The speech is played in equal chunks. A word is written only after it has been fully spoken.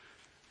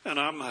And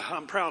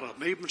I'm proud of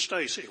them. Even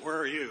Stacy, where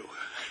are you?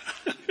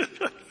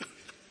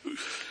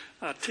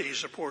 I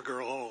tease the poor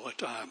girl all the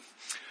time.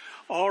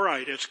 All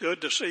right, it's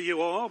good to see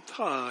you all.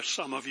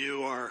 Some of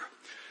you are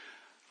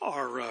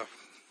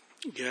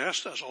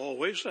guests, as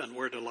always, and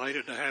we're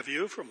delighted to have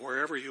you from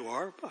wherever you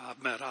are.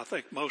 I've met, I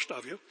think, most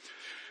of you.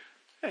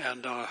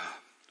 And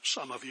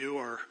some of you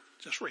are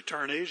just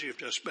returnees. You've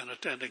just been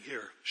attending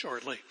here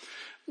shortly.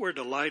 We're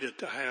delighted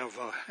to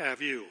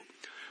have you.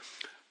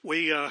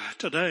 We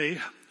today,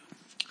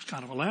 it's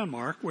kind of a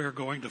landmark, we're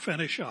going to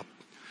finish up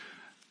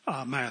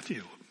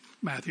Matthew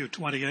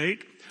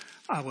 28.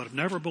 I would have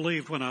never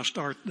believed when I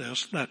start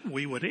this that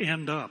we would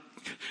end up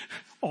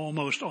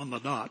almost on the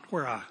dot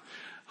where I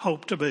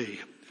hope to be.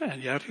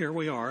 And yet here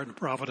we are in the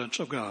providence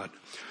of God.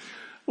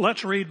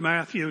 Let's read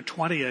Matthew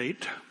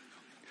 28,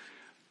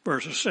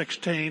 verses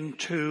 16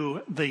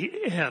 to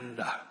the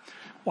end,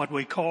 what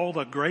we call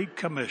the Great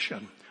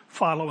Commission,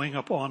 following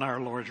upon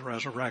our Lord's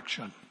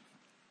resurrection.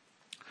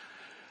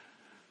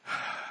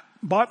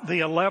 But the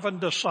 11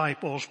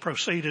 disciples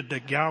proceeded to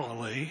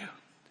Galilee,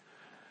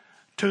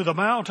 to the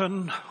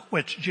mountain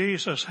which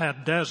Jesus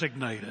had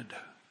designated.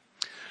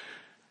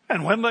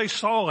 And when they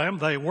saw him,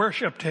 they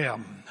worshipped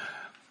him.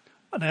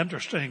 An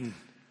interesting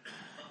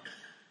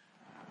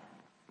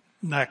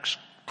next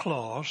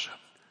clause,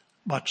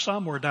 but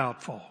some were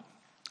doubtful.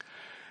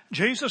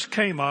 Jesus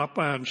came up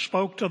and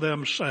spoke to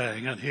them,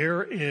 saying, and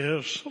here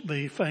is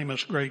the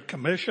famous Great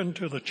Commission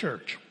to the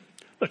church.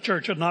 The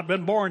church had not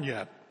been born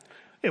yet.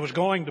 It was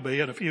going to be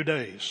in a few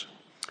days.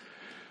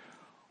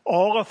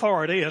 All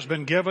authority has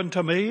been given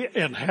to me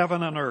in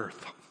heaven and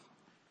earth.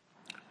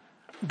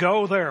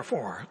 Go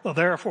therefore. The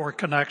therefore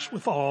connects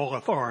with all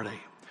authority.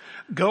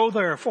 Go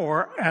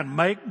therefore and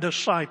make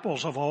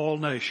disciples of all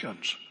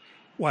nations.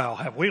 Wow,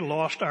 have we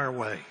lost our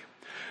way?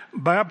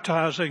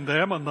 Baptizing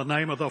them in the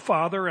name of the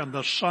Father and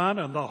the Son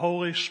and the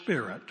Holy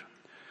Spirit.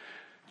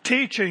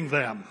 Teaching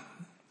them,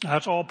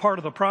 that's all part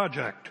of the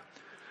project,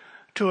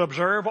 to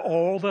observe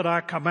all that I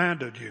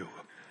commanded you.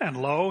 And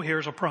lo,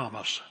 here's a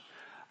promise.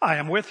 I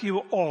am with you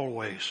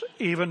always,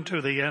 even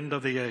to the end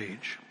of the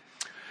age.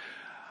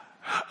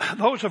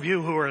 Those of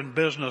you who are in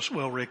business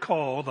will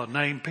recall the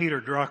name Peter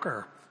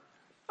Drucker.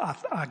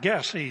 I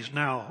guess he's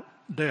now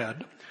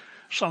dead.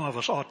 Some of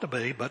us ought to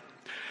be, but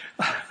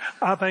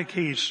I think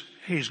he's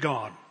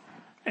gone.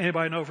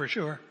 Anybody know for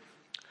sure?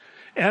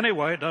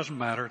 Anyway, it doesn't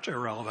matter. It's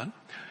irrelevant.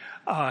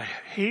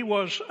 He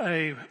was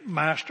a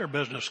master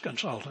business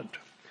consultant.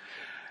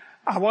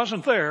 I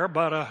wasn't there,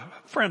 but a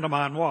friend of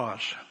mine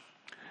was.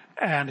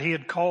 And he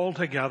had called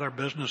together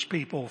business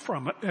people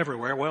from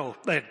everywhere. Well,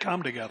 they had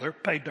come together,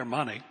 paid their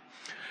money.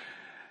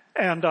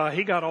 And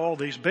he got all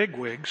these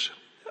bigwigs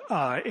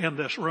in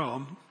this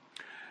room.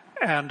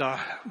 And, the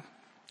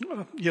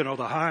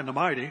high and the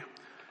mighty.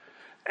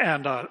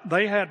 And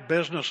they had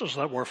businesses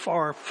that were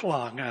far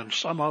flung, and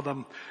some of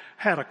them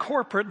had a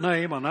corporate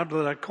name, and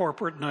under that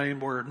corporate name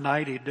were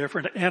 90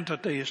 different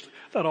entities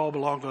that all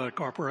belonged to that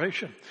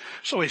corporation.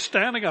 So he's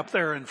standing up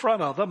there in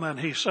front of them, and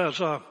he says,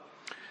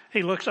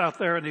 he looks out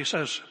there and he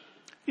says,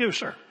 you,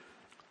 sir,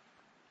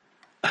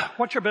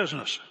 what's your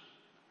business?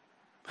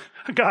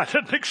 The guy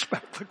didn't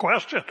expect the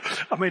question.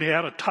 I mean, he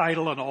had a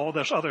title and all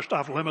this other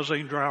stuff,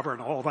 limousine driver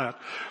and all that.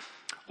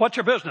 What's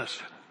your business?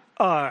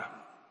 Well,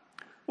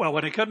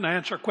 when he couldn't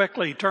answer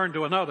quickly, he turned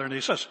to another and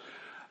he says,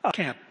 I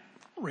can't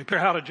repeat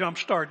how to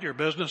jumpstart your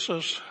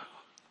businesses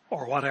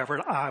or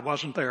whatever. I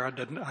wasn't there.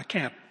 I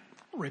can't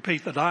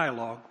repeat the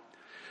dialogue.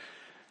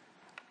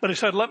 But he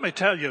said, let me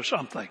tell you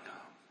something.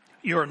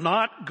 You're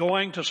not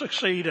going to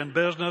succeed in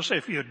business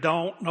if you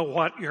don't know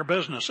what your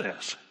business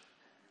is.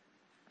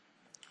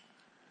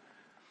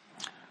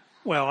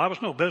 Well, I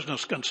was no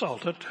business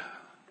consultant,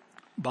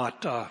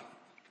 but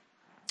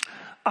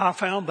I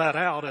found that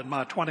out in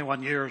my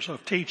 21 years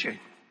of teaching.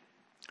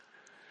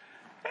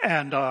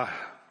 And I'm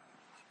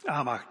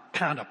a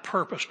kind of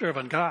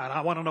purpose-driven guy, and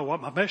I want to know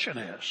what my mission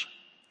is.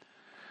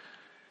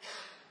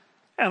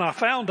 And I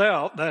found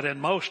out that in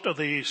most of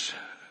these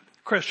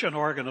Christian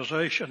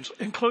organizations,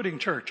 including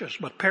churches,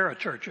 but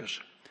parachurches,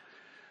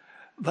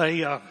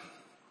 they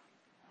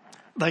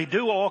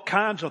do all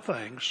kinds of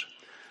things,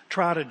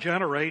 try to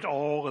generate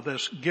all of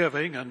this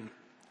giving,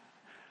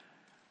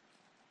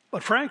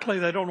 but frankly,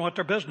 they don't know what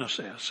their business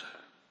is.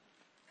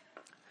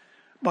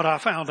 But I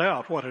found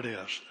out what it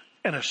is.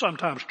 And it's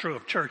sometimes true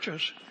of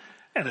churches,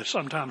 and it's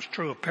sometimes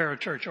true of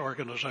parachurch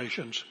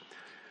organizations.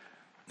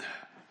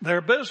 Their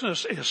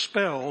business is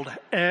spelled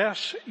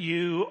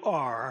S-U-R-V-I-V-A-L.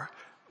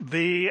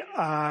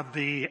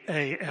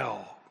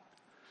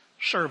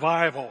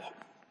 Survival.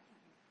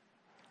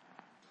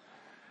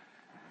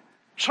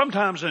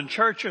 Sometimes in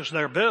churches,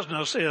 their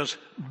business is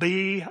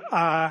B-I-G-G-R.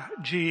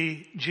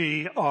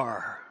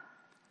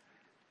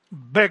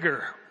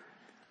 Bigger.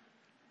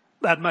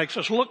 That makes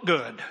us look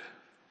good.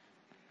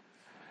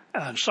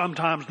 And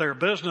sometimes their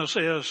business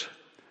is,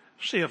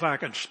 see if I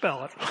can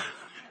spell it.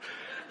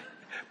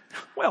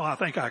 Well, I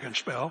think I can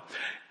spell.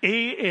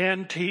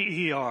 E-N-T-E-R-M-E-N-T.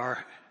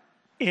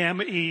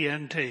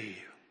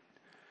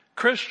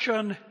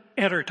 Christian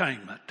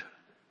entertainment.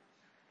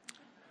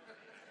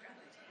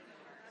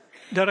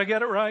 Did I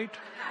get it right?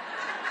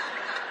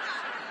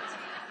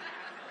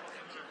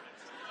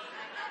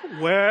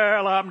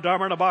 Well, I'm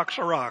dumber than a box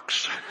of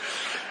rocks.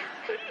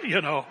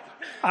 You know,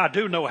 I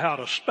do know how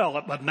to spell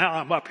it, but now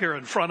I'm up here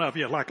in front of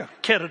you like a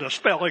kid at a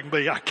spelling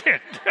bee. I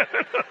can't.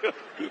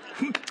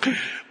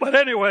 But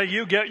anyway,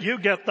 you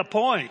get the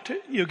point.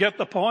 You get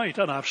the point,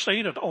 and I've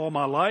seen it all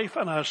my life,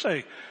 and I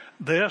say,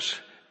 this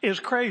is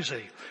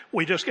crazy.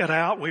 We just get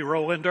out, we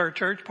roll into our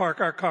church,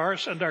 park our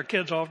cars, send our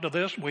kids off to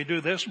this, we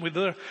do this, we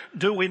do that.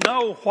 Do we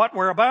know what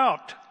we're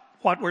about?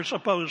 What we're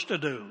supposed to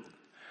do?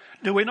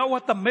 Do we know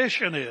what the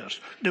mission is?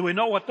 Do we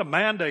know what the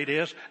mandate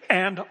is?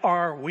 And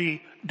are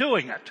we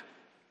doing it?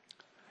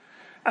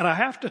 And I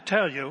have to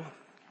tell you,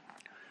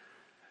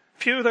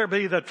 few there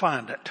be that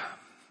find it.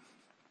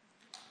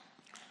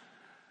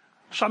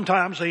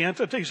 Sometimes the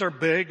entities are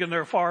big and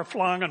they're far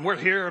flung, and we're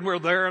here and we're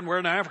there and we're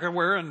in Africa,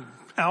 we're in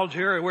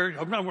Algeria, we're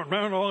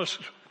all this.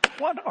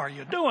 What are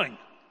you doing?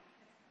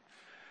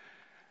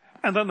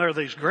 And then there are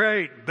these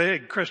great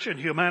big Christian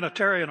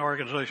humanitarian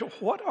organizations.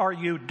 What are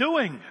you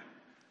doing?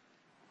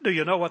 Do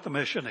you know what the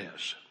mission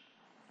is?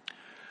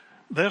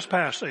 This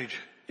passage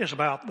is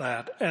about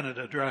that, and it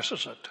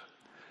addresses it.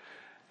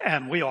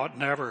 And we ought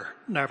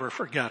never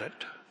forget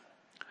it.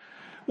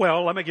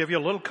 Well, let me give you a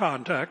little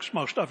context.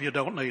 Most of you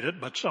don't need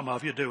it, but some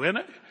of you do. In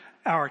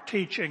our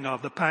teaching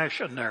of the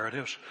Passion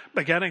narratives,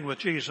 beginning with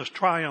Jesus'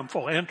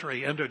 triumphal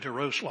entry into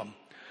Jerusalem,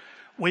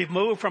 we've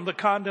moved from the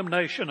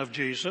condemnation of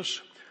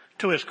Jesus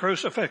to his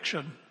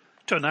crucifixion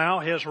to now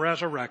his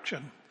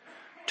resurrection,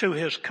 to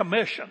his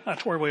commission.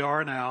 That's where we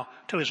are now,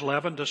 to his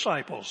 11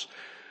 disciples.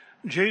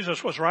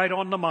 Jesus was right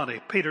on the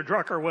money. Peter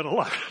Drucker would have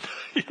loved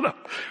it.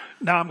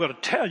 Now I'm going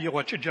to tell you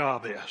what your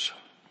job is.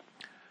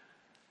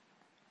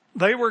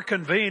 They were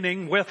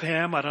convening with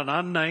him at an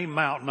unnamed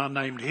mountain,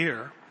 unnamed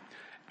here,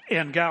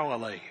 in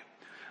Galilee.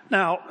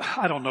 Now,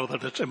 I don't know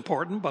that it's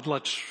important, but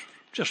let's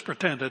just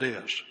pretend it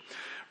is.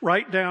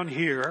 Right down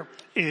here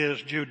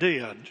is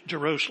Judea,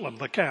 Jerusalem,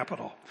 the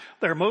capital.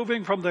 They're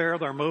moving from there,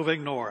 they're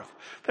moving north.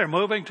 They're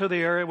moving to the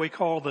area we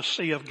call the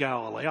Sea of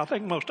Galilee. I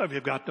think most of you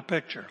have got the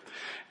picture.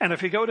 And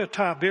if you go to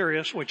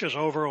Tiberias, which is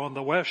over on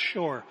the west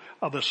shore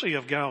of the Sea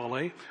of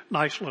Galilee,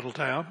 nice little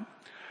town,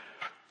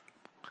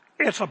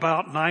 it's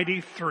about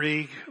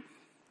 93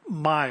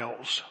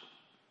 miles.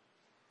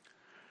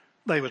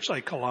 They would say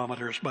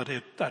kilometers, but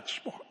that's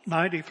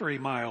 93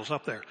 miles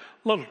up there.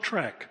 Little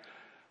trek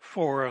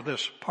for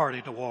this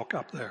party to walk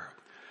up there.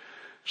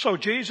 So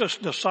Jesus'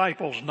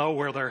 disciples know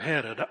where they're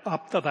headed,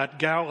 up to that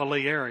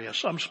Galilee area,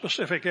 some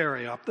specific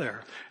area up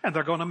there, and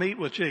they're going to meet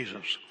with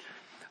Jesus.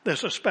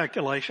 This is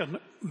speculation.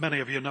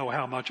 Many of you know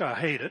how much I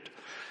hate it,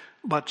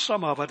 but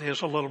some of it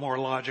is a little more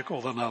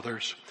logical than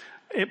others.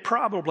 It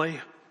probably,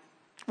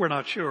 we're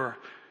not sure,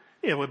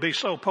 it would be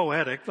so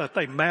poetic that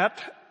they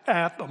met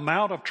at the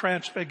Mount of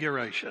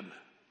Transfiguration.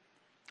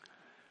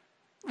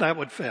 That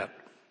would fit,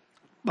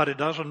 but it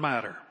doesn't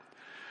matter.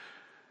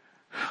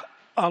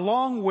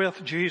 Along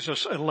with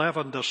Jesus'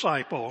 11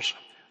 disciples,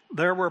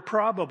 there were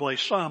probably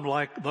some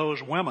like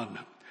those women,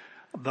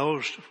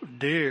 those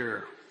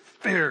dear,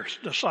 fierce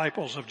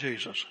disciples of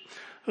Jesus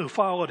who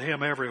followed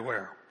him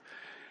everywhere.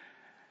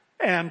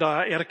 And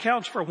it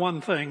accounts for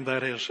one thing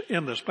that is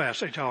in this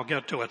passage. I'll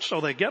get to it.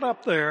 So they get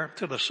up there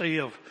to the Sea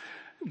of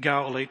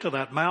Galilee, to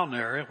that mountain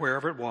area,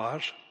 wherever it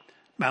was,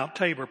 Mount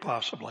Tabor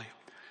possibly.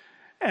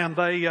 And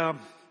they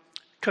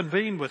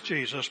convened with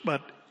Jesus,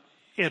 but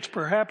it's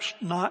perhaps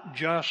not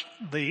just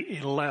the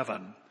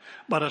 11,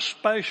 but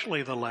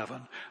especially the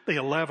 11. The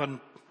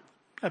 11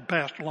 had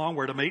passed along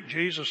were to meet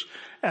Jesus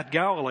at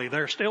Galilee.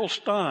 They're still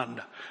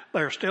stunned.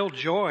 They're still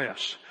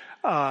joyous.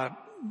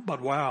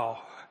 But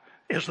wow,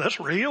 is this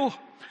real?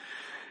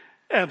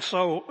 And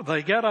so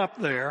they get up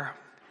there.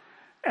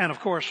 And of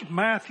course,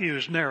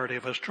 Matthew's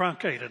narrative is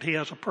truncated. He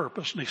has a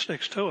purpose and he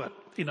sticks to it.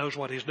 He knows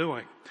what he's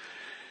doing.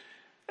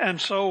 And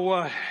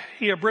so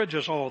he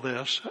abridges all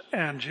this,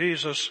 and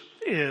Jesus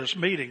is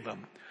meeting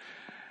them.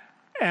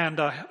 And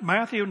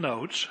Matthew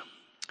notes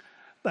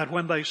that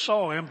when they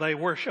saw him, they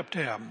worshiped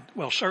him.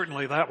 Well,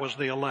 certainly that was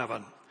the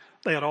 11.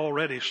 They had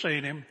already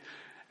seen him,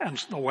 and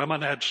the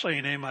women had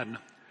seen him, and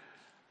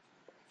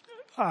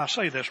I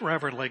say this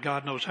reverently,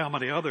 God knows how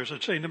many others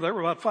had seen him. There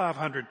were about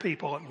 500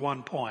 people at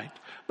one point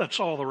that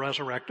saw the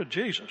resurrected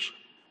Jesus.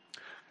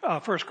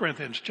 1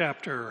 Corinthians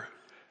chapter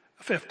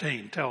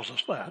 15 tells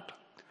us that.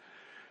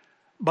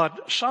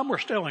 But some were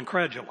still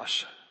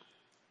incredulous.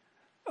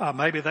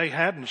 Maybe they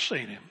hadn't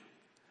seen him.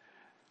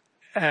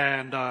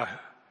 And a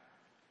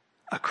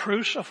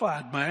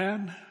crucified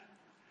man?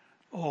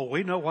 Oh,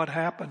 we know what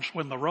happens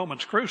when the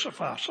Romans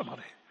crucify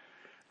somebody.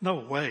 No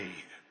way.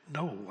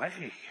 No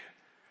way.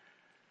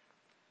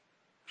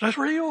 Is this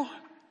real?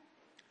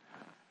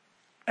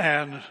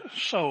 And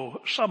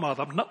so some of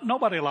them,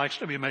 nobody likes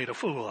to be made a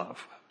fool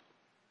of.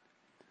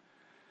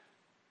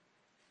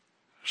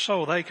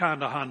 So they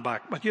kind of hung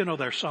back. But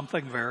there's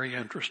something very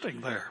interesting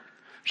there.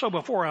 So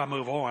before I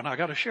move on, I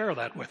got to share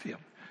that with you.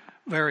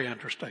 Very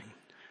interesting.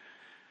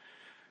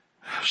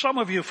 Some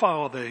of you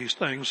follow these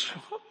things,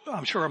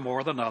 I'm sure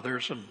more than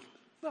others, and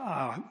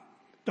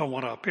don't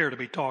want to appear to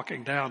be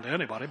talking down to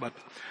anybody, but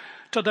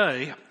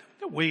today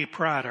we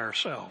pride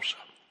ourselves.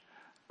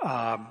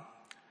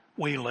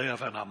 We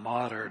live in a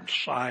modern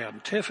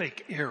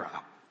scientific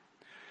era.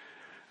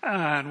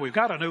 And we've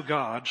got a new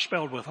God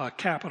spelled with a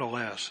capital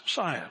S,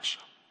 science.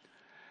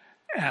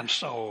 And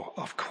so,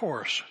 of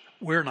course,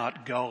 we're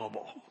not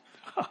gullible.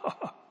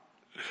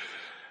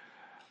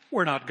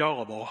 We're not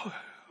gullible.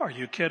 Are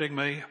you kidding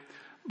me?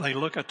 They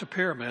look at the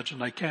pyramids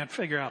and they can't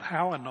figure out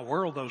how in the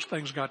world those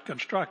things got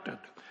constructed.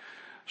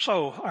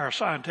 So our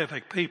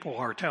scientific people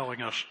are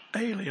telling us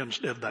aliens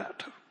did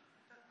that.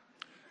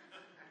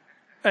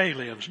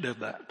 Aliens did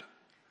that.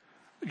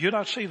 You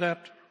not see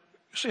that?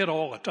 See it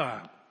all the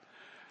time.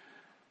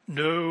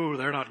 No,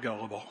 they're not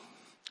gullible.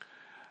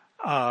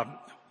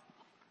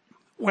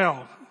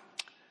 Well,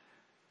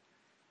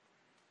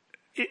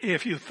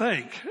 if you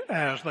think,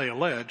 as they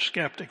allege,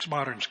 skeptics,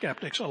 modern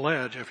skeptics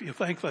allege, if you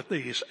think that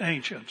these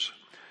ancients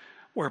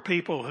were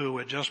people who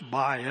would just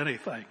buy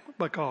anything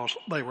because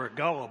they were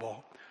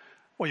gullible,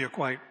 well, you're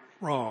quite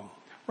wrong.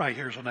 Right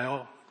here's an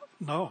L.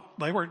 No,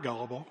 they weren't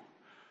gullible.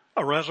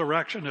 A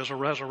resurrection is a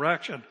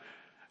resurrection.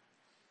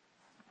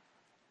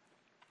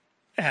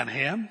 And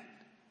him,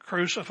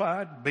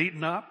 crucified,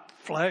 beaten up,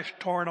 flesh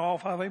torn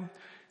off of him,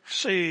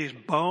 see his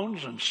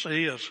bones and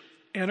see his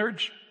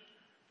innards?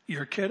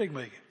 You're kidding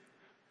me.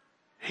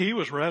 He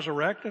was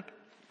resurrected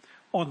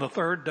on the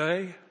third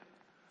day.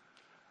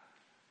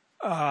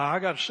 I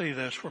got to see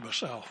this for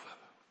myself.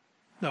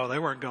 No, they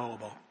weren't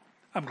gullible.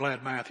 I'm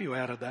glad Matthew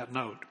added that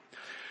note.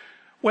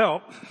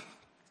 Well,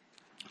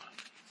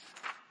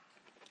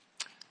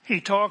 he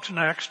talks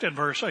next in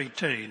verse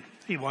 18.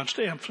 He wants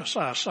to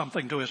emphasize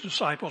something to his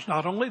disciples,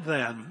 not only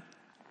them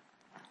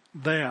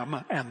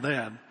and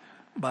then,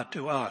 but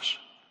to us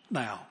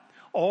now.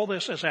 All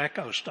this is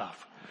echo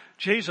stuff.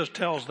 Jesus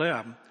tells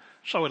them,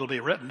 so it'll be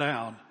written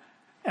down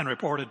and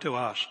reported to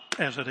us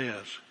as it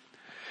is.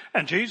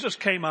 And Jesus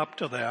came up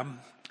to them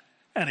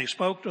and he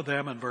spoke to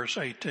them in verse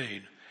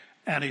 18.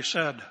 And he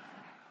said,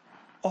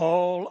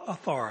 all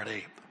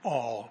authority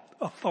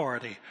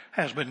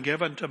has been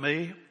given to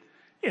me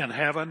in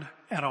heaven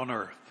and on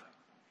earth.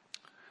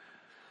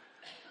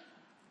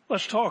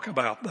 Let's talk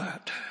about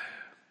that.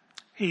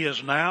 He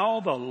is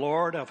now the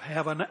Lord of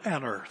heaven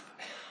and earth.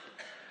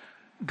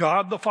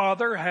 God the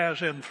Father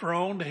has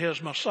enthroned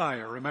his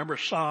Messiah. Remember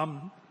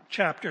Psalm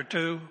chapter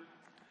 2?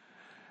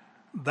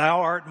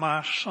 Thou art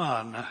my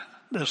son.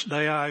 This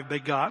day I've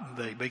begotten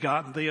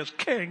thee as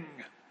king,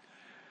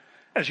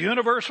 as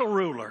universal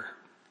ruler.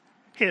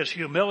 His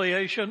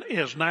humiliation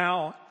is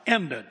now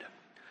ended.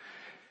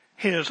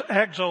 His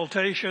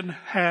exaltation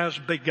has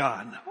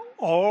begun.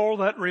 All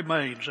that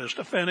remains is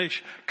to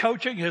finish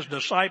coaching his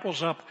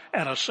disciples up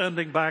and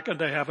ascending back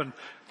into heaven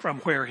from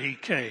where he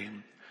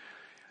came.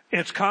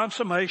 Its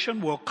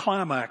consummation will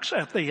climax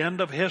at the end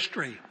of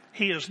history.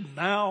 He is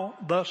now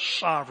the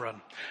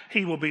sovereign.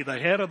 He will be the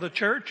head of the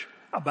church,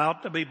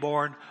 about to be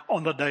born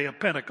on the day of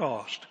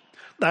Pentecost.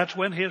 That's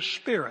when his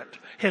spirit,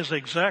 his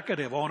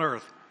executive on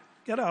earth,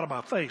 get out of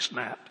my face,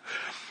 Nat.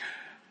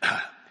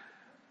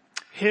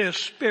 His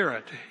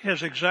spirit,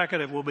 his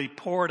executive will be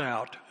poured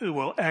out who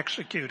will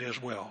execute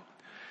his will.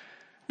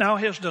 Now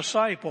his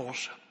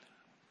disciples,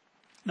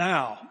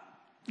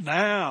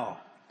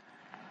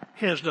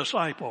 his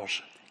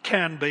disciples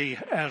can be,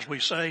 as we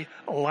say,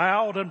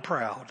 loud and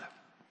proud.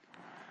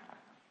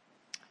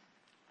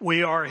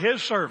 We are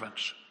his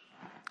servants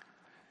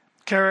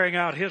carrying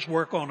out his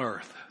work on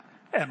earth.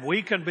 And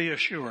we can be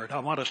assured, I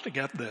want us to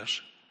get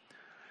this,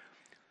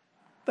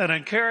 that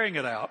in carrying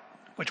it out,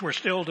 which we're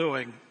still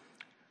doing,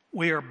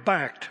 we are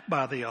backed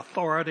by the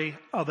authority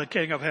of the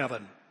King of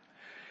Heaven.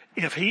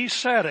 If he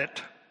said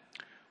it,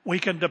 we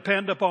can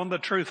depend upon the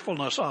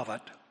truthfulness of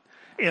it.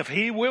 If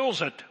he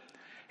wills it,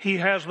 he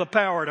has the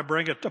power to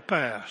bring it to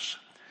pass.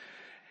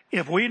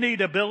 If we need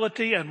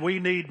ability and we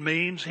need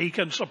means, he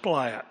can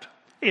supply it.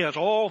 He has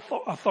all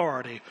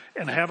authority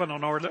in heaven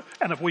and earth.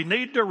 And if we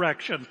need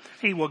direction,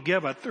 he will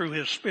give it through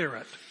his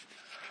Spirit.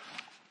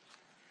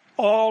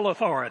 All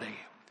authority.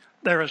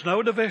 There is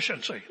no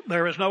deficiency.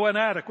 There is no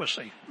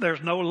inadequacy.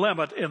 There's no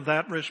limit in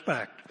that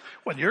respect.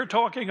 When you're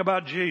talking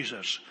about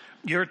Jesus,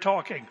 you're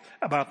talking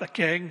about the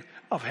King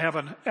of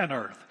heaven and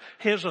earth.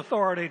 His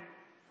authority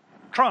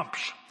trumps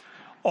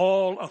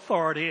all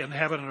authority in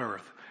heaven and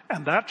earth.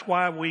 And that's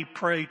why we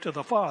pray to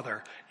the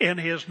Father in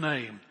his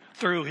name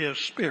through his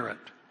Spirit.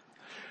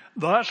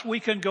 Thus we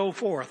can go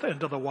forth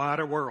into the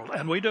wider world,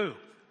 and we do.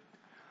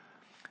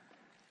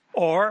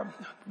 Or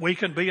we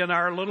can be in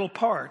our little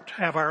part,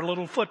 have our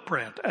little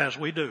footprint, as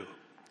we do.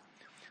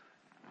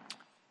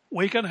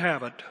 We can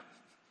have it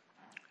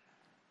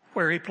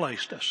where he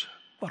placed us.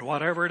 But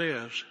whatever it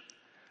is,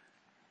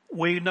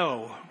 we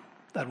know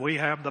that we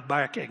have the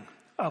backing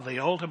of the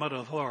ultimate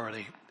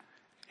authority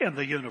in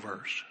the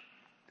universe.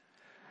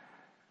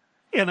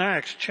 In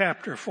Acts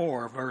chapter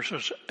 4,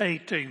 verses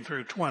 18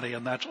 through 20,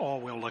 and that's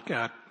all we'll look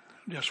at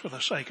just for the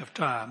sake of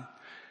time,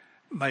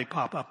 may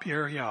pop up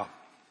here, yeah.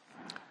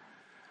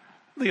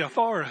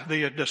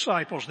 The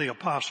disciples, the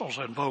apostles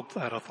invoked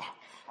that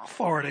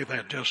authority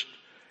that just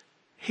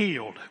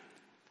healed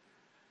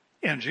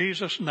in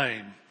Jesus'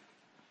 name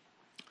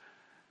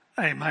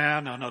a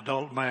man, an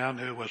adult man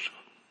who was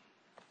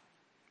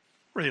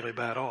really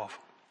bad off.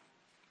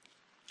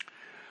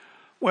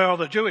 Well,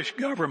 the Jewish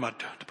government,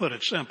 to put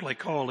it simply,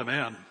 called him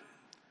in.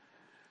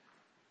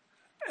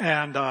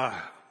 And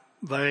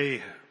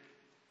they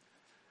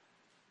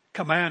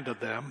commanded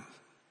them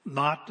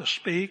not to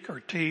speak or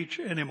teach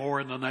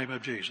anymore in the name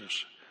of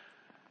Jesus.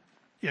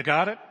 You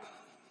got it?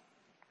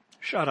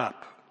 Shut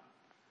up.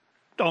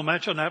 Don't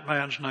mention that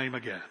man's name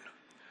again.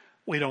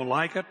 We don't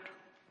like it.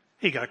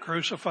 He got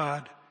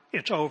crucified.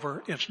 It's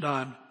over. It's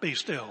done. Be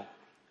still.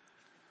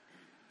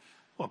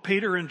 Well,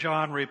 Peter and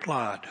John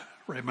replied,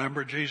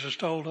 remember Jesus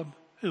told them,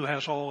 who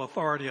has all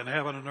authority in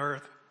heaven and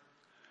earth?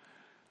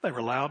 They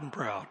were loud and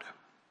proud.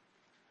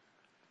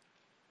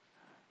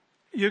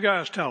 You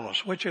guys tell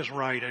us, which is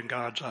right in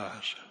God's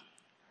eyes?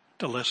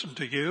 To listen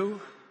to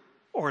you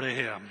or to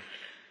him?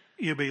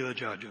 You be the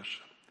judges.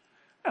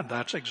 And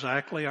that's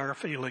exactly our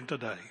feeling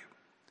today.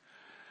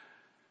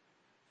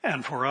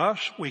 And for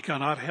us, we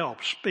cannot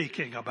help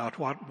speaking about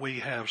what we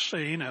have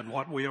seen and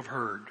what we have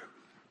heard.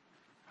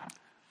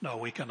 No,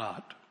 we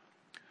cannot.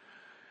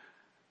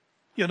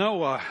 You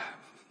know,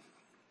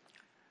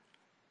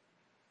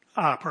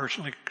 I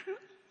personally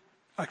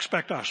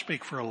expect I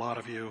speak for a lot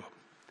of you.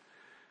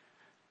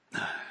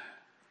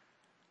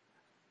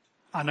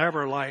 I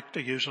never like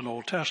to use an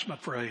Old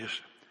Testament phrase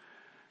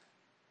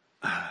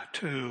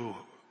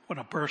when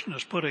a person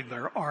is putting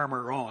their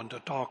armor on, to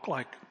talk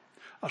like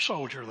a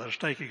soldier that is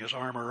taking his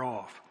armor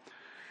off.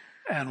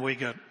 And we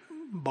get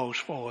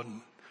boastful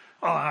and,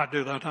 I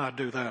do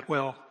that.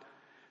 Well,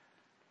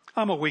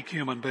 I'm a weak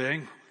human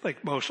being. I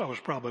think most of us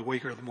are probably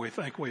weaker than we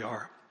think we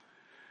are.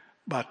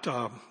 But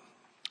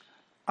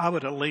I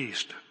would at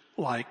least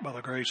like, by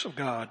the grace of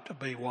God, to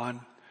be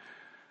one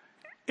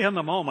in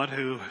the moment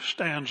who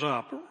stands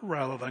up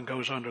rather than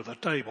goes under the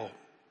table.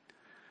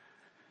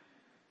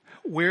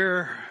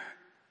 We're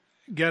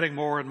getting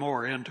more and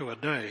more into a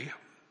day,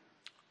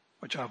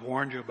 which I've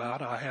warned you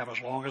about. I have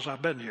as long as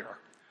I've been here,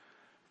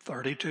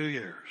 32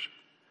 years.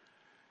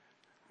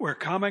 We're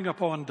coming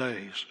upon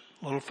days,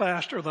 a little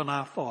faster than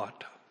I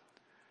thought,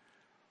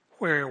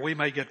 where we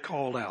may get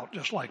called out,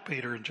 just like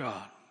Peter and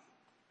John.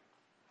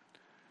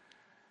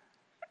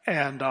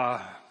 And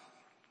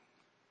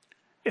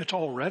it's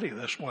already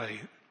this way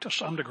to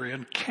some degree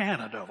in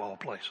Canada, of all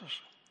places,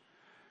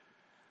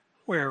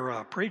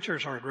 where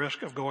preachers are at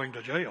risk of going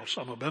to jail.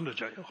 Some have been to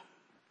jail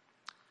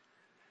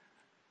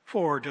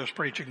for just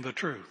preaching the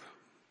truth.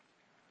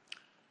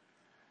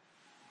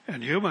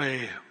 And you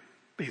may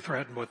be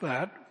threatened with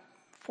that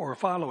for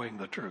following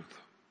the truth.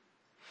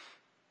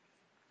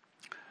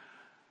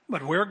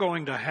 But we're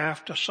going to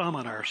have to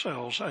summon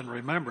ourselves and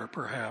remember,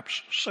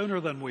 perhaps sooner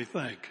than we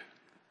think,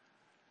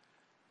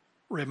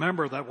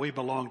 remember that we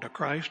belong to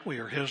Christ. We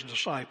are his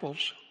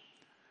disciples.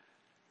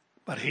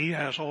 But he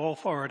has all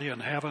authority in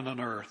heaven and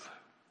earth.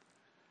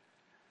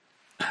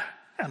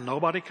 And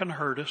nobody can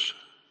hurt us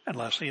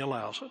unless he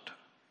allows it.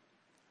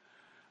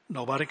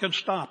 Nobody can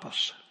stop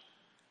us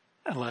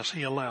unless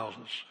he allows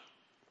us.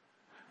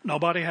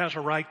 Nobody has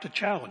a right to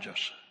challenge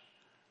us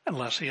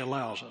unless he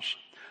allows us.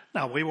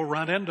 Now, we will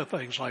run into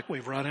things like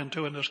we've run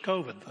into in this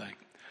COVID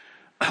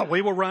thing.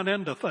 We will run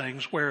into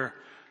things where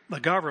the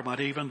government,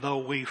 even though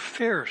we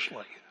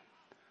fiercely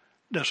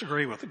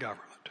disagree with the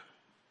government,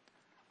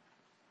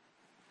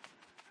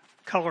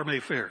 color me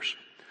fierce,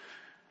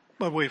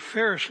 but we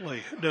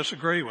fiercely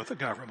disagree with the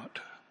government.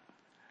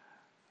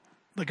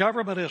 The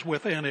government is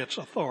within its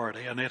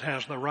authority, and it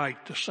has the right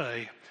to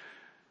say,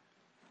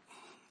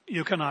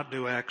 you cannot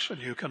do X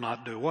and you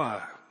cannot do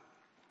Y.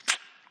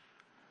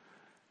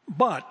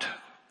 But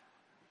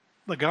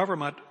the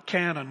government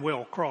can and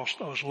will cross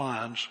those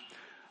lines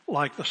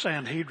like the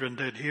Sanhedrin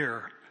did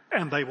here,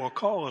 and they will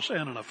call us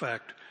in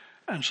effect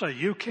and say,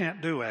 you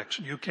can't do X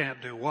and you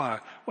can't do Y,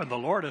 when the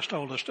Lord has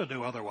told us to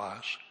do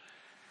otherwise.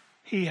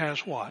 He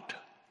has what?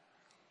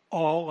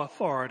 All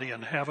authority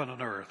in heaven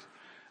and earth.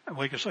 And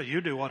we can say,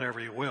 you do whatever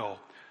you will,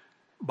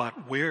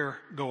 but we're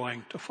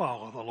going to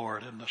follow the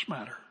Lord in this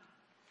matter.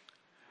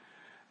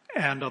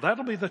 And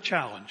that'll be the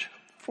challenge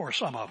for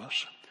some of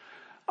us.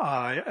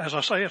 As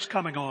I say, it's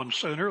coming on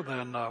sooner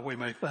than we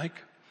may think.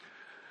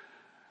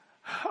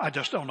 I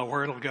just don't know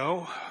where it'll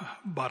go,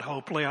 but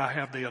hopefully I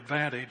have the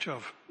advantage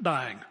of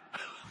dying.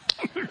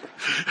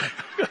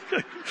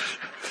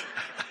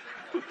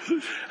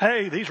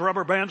 Hey, these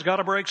rubber bands got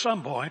to break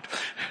some point.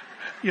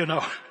 You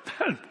know,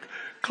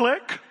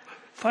 click.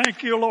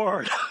 Thank you,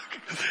 Lord.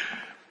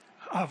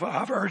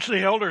 I've urged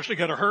the elders to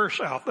get a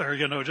hearse out there,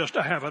 you know, just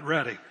to have it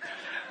ready.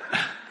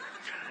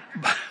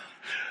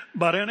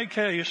 But in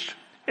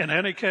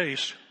any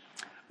case,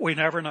 we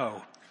never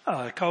know.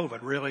 COVID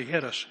really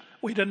hit us.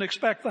 We didn't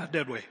expect that,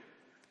 did we?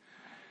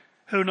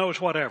 Who knows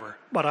whatever.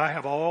 But I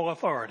have all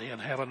authority in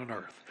heaven and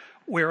earth.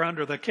 We're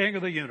under the King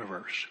of the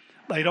universe.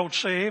 They don't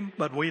see him,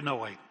 but we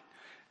know him.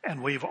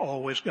 And we've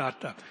always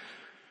got to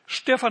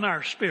stiffen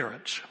our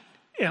spirits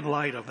in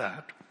light of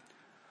that.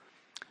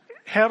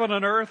 Heaven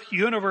and earth,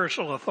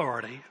 universal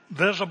authority,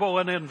 visible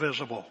and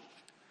invisible.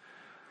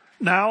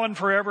 now and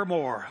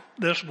forevermore,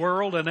 this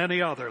world and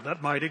any other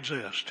that might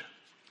exist.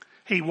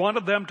 He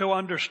wanted them to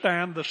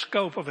understand the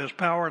scope of his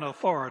power and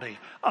authority,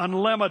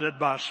 unlimited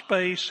by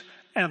space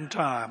and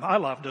time. I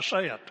love to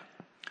say it.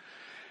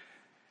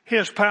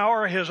 His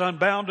power, his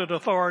unbounded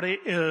authority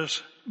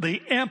is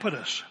the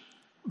impetus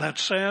that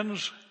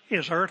sends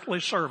his earthly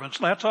servants,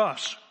 that's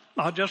us,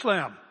 not just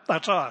them,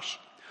 that's us,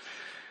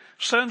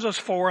 sends us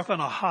forth in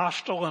a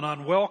hostile and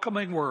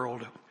unwelcoming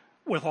world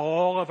with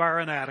all of our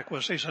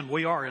inadequacies, and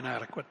we are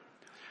inadequate.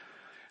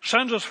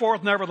 Sends us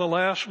forth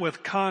nevertheless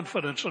with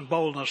confidence and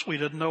boldness we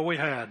didn't know we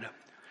had,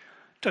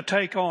 to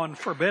take on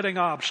forbidding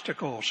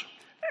obstacles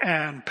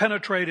and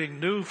penetrating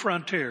new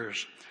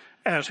frontiers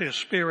as his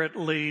Spirit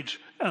leads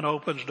and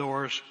opens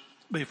doors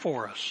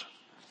before us.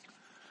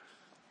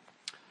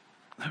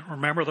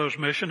 Remember those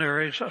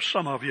missionaries?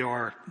 Some of you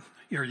are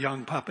your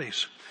young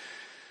puppies,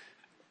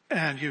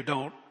 and you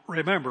don't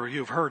remember.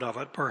 You've heard of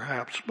it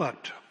perhaps,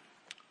 but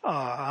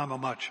I'm a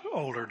much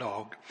older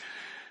dog.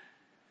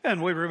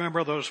 And we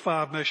remember those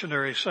 5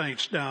 missionary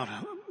saints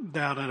down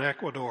in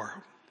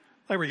Ecuador.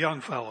 They were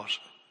young fellows,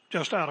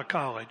 just out of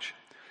college,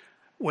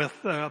 with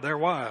their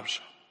wives.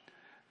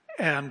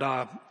 And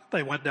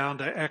they went down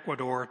to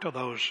Ecuador to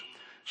those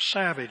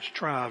savage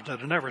tribes that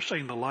had never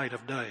seen the light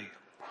of day.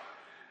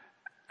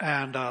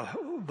 And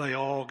they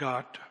all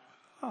got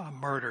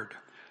murdered.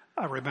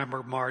 I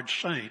remember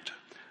Marge Saint.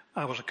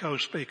 I was a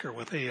co-speaker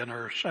with he and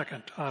her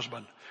second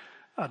husband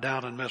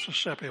down in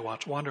Mississippi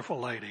once. Wonderful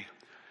lady.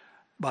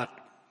 But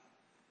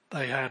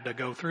they had to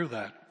go through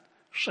that,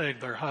 seeing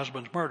their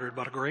husbands murdered,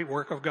 but a great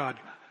work of God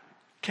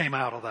came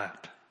out of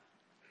that.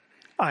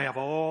 I have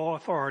all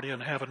authority in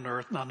heaven and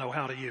earth, and I know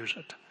how to use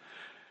it.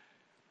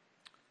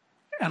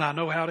 And I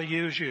know how to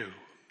use you.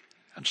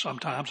 And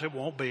sometimes it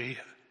won't be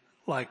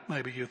like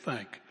maybe you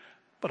think,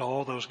 but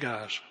all those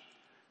guys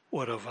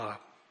would have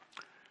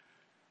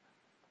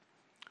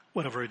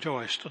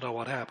rejoiced to know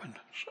what happened.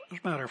 As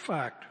a matter of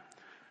fact,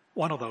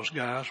 one of those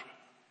guys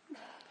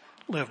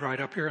lived right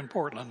up here in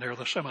Portland near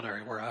the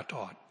seminary where I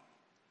taught.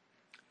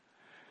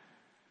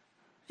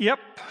 Yep,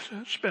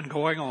 it's been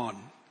going on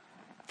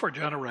for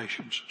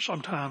generations.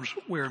 Sometimes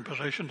we're in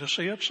position to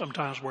see it,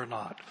 sometimes we're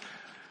not.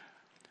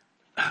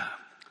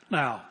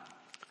 Now,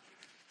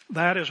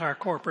 that is our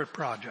corporate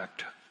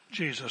project,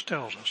 Jesus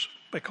tells us.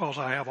 Because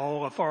I have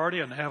all authority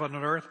in heaven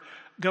and earth,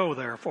 go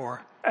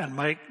therefore and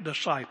make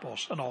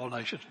disciples in all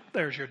nations.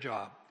 There's your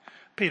job.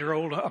 Peter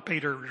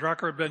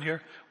Drucker had been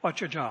here.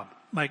 What's your job?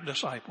 Make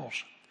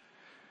disciples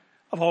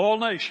of all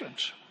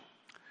nations,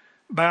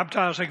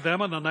 baptizing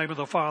them in the name of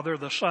the Father,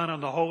 the Son,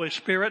 and the Holy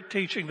Spirit,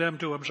 teaching them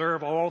to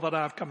observe all that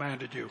I've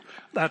commanded you.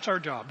 That's our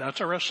job. That's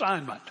our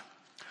assignment.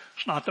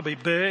 It's not to be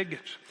big.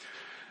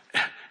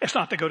 It's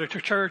not to go to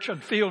church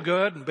and feel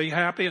good and be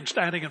happy and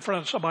standing in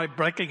front of somebody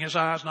breaking his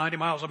eyes 90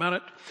 miles a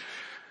minute.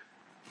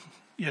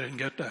 You didn't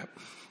get that.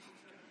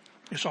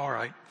 It's all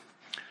right.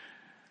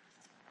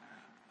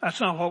 That's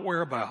not what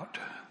we're about.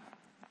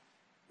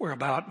 We're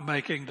about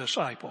making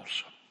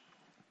disciples.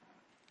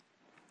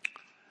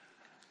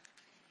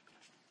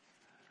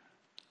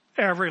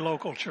 Every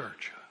local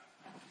church,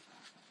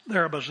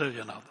 there are a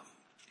bazillion of them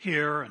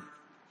here and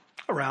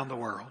around the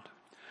world.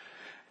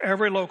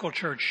 Every local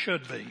church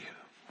should be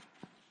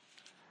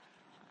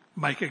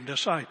making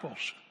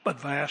disciples, but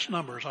vast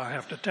numbers, I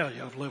have to tell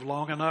you, I've lived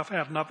long enough,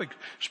 have enough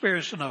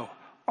experience to know,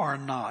 are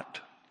not.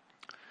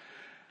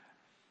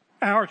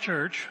 Our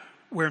church,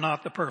 we're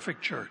not the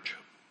perfect church.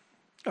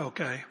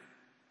 Okay?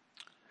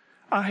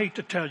 I hate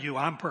to tell you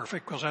I'm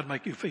perfect because that'd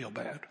make you feel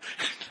bad.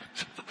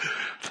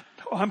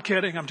 I'm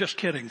kidding. I'm just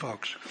kidding,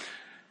 folks.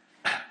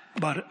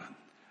 But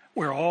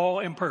we're all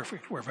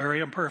imperfect. We're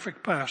very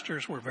imperfect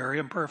pastors. We're very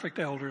imperfect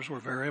elders. We're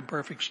very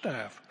imperfect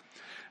staff.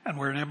 And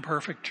we're an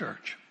imperfect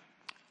church.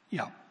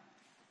 Yeah.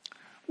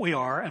 We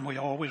are, and we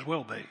always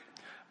will be.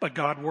 But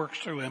God works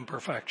through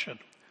imperfection.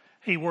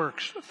 He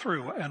works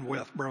through and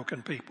with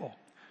broken people.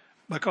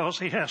 Because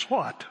he has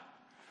what?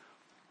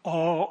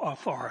 All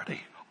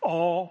authority,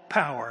 all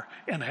power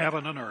in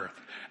heaven and earth.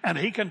 And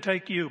he can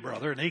take you,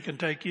 brother, and he can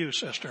take you,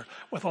 sister,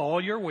 with all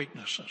your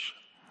weaknesses.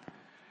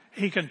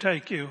 He can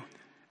take you,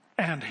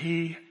 and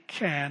he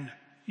can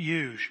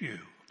use you.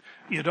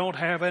 You don't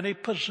have any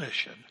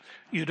position.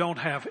 You don't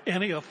have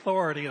any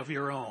authority of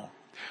your own.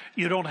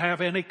 You don't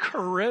have any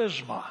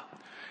charisma,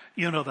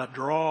 that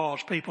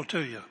draws people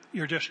to you.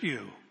 You're just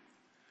you.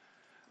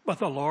 But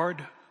the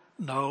Lord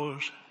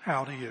knows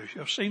how to use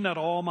you. I've seen that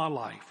all my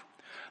life.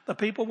 The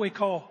people we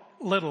call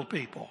little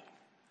people,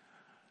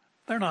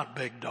 they're not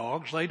big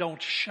dogs. They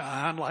don't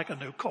shine like a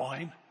new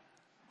coin.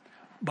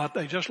 But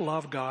they just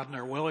love God and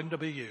they're willing to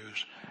be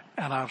used.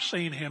 And I've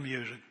seen him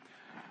use it.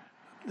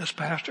 This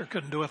pastor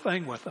couldn't do a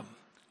thing with them.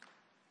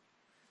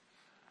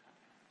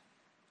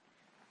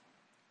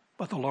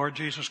 But the Lord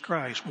Jesus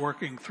Christ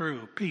working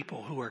through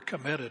people who are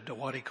committed to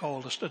what he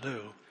called us to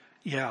do.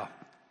 Yeah,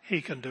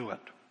 he can do it.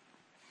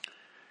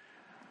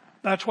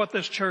 That's what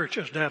this church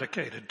is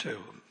dedicated to.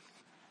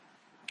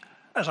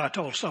 As I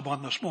told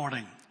someone this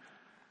morning,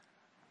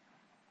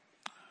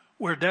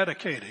 we're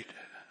dedicated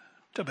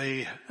to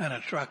be an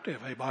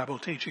instructive, a Bible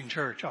teaching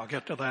church. I'll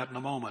get to that in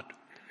a moment.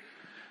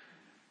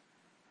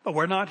 But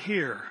we're not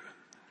here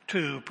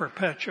to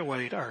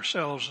perpetuate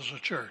ourselves as a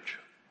church.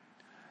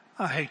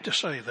 I hate to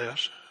say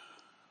this.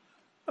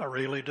 I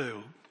really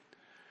do.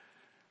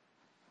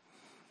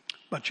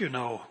 But you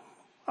know,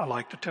 I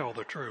like to tell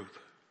the truth.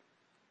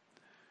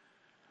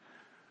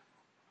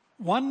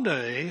 One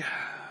day,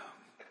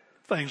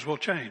 things will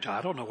change.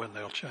 I don't know when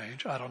they'll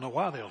change. I don't know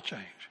why they'll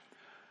change.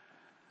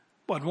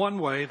 But one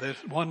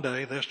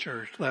day, this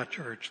church, that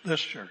church, this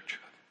church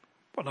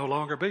will no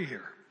longer be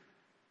here.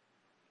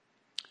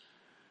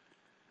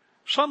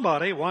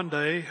 Somebody one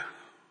day,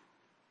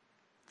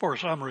 for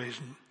some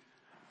reason,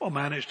 will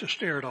manage to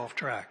steer it off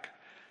track.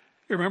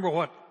 You remember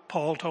what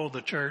Paul told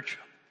the church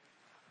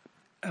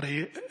at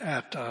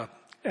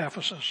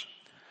Ephesus?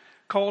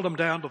 Called them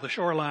down to the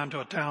shoreline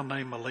to a town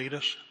named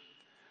Miletus.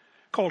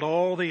 Called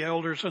all the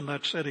elders in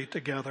that city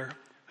together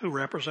who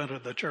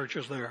represented the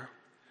churches there.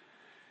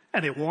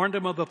 And he warned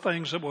them of the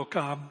things that will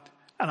come.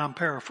 And I'm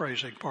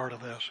paraphrasing part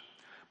of this,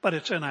 but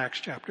it's in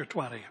Acts chapter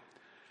 20.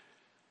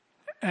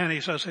 And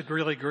he says, it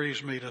really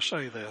grieves me to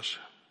say this,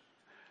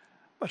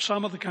 but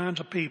some of the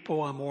kinds of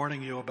people I'm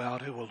warning you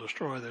about who will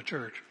destroy the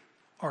church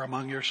are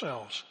among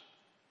yourselves.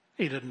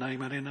 He didn't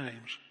name any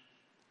names.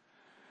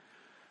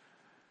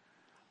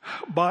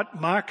 But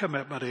my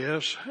commitment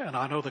is, and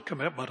I know the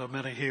commitment of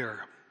many here,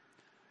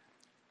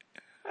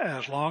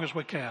 as long as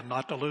we can,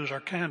 not to lose our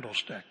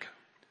candlestick,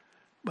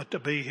 but to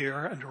be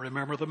here and to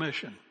remember the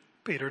mission.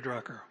 Peter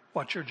Drucker,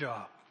 what's your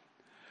job?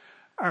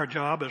 Our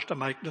job is to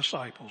make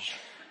disciples.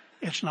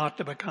 It's not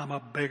to become a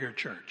bigger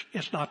church.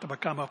 It's not to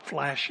become a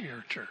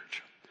flashier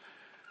church.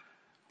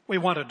 We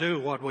want to do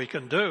what we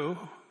can do.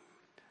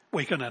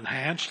 We can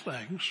enhance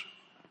things.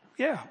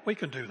 Yeah, we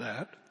can do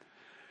that.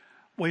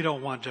 We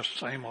don't want just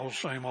same old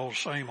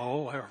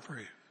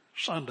every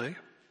Sunday.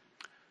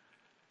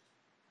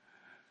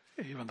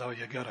 Even though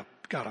you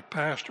got a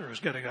pastor who's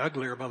getting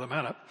uglier by the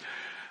minute.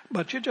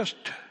 But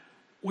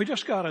we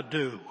just got to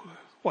do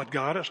what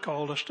God has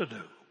called us to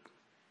do.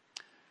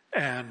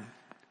 And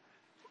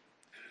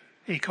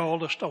He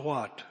called us to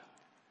what?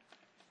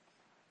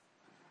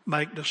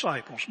 Make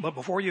disciples. But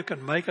before you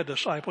can make a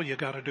disciple, you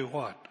got to do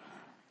what?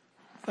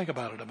 Think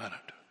about it a minute.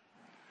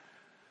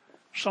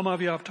 Some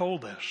of you I've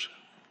told this.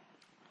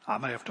 I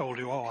may have told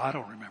you all, I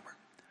don't remember.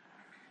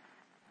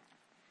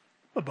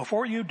 But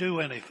before you do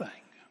anything,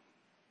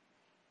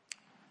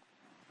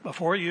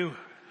 before you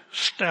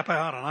step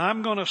out and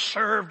I'm going to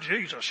serve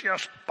Jesus,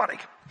 yes, buddy.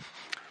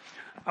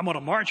 I'm going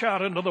to march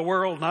out into the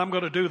world and I'm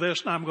going to do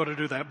this and I'm going to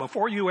do that.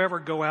 Before you ever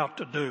go out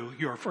to do,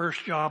 your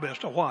first job is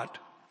to what?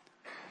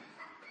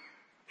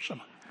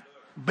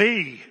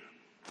 Be.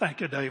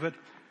 Thank you, David.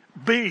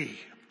 Be.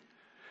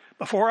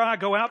 Before I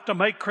go out to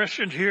make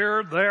Christians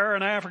here, there,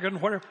 and African,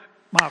 whatever,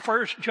 my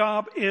first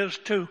job is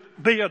to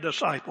be a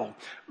disciple,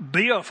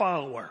 be a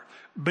follower,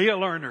 be a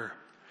learner.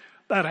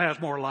 That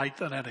has more light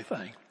than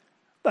anything.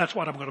 That's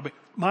what I'm going to be.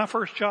 My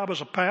first job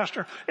as a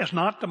pastor is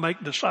not to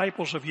make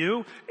disciples of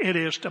you. It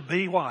is to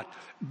be what?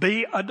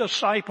 Be a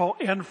disciple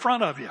in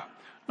front of you.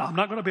 Now, I'm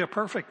not going to be a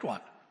perfect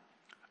one.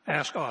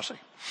 Ask Ossie.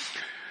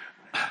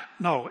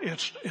 No,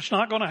 it's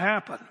not going to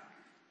happen.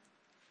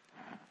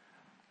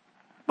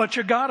 But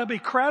you got to be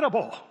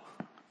credible.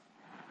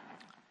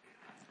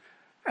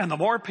 And the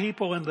more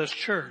people in this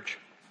church,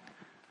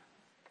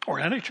 or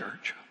any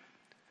church,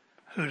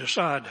 who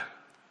decide,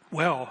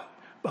 well,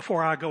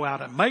 before I go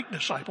out and make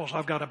disciples,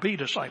 I've got to be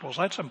disciples.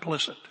 That's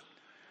implicit.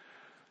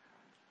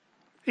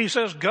 He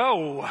says,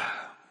 go.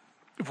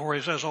 Before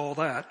he says all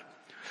that,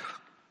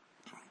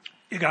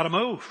 you got to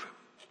move.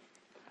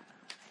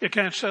 You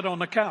can't sit on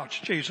the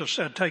couch. Jesus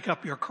said, take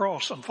up your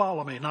cross and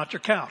follow me, not your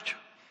couch.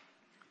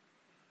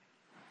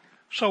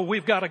 So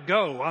we've got to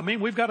go. I mean,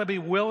 we've got to be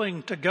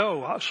willing to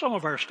go. Some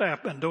of our staff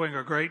have been doing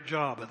a great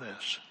job of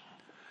this.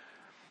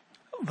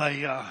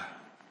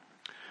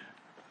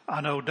 I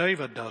know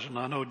David does it.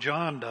 I know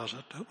John does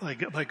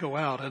it. They go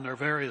out in their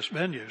various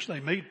venues. They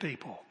meet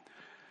people.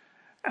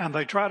 And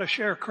they try to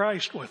share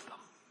Christ with them.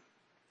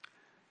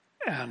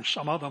 And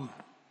some of them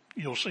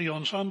you'll see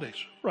on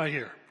Sundays right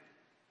here.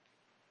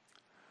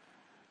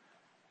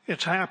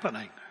 It's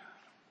happening.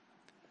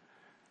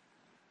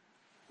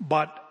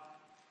 But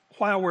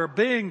while we're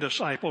being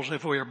disciples,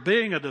 if we are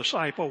being a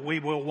disciple, we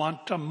will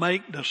want to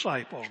make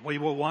disciples. We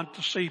will want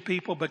to see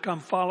people become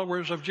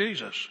followers of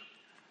Jesus.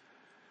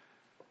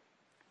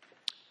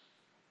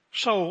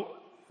 So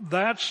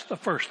that's the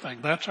first thing.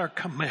 That's our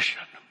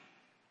commission.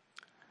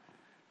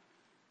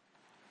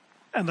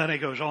 And then he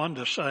goes on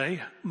to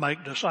say,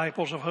 make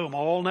disciples of whom?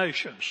 All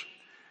nations.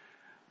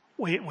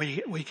 We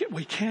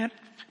can't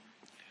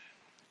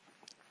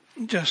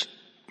just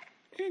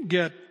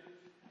get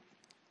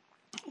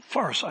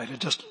farsighted.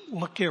 Just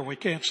look here. We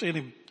can't see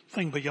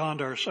anything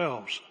beyond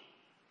ourselves.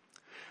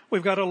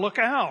 We've got to look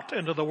out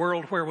into the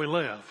world where we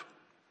live.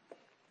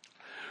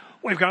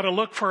 We've got to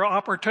look for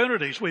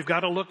opportunities. We've got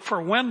to look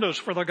for windows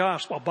for the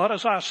gospel. But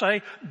as I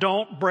say,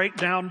 don't break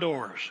down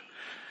doors.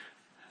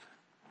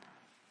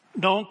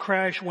 Don't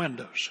crash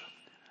windows.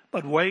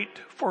 but wait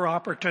for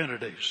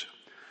opportunities.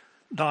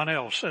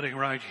 Donnell sitting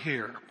right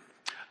here.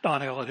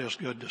 Donnell, it is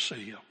good to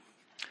see you.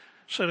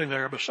 Sitting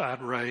there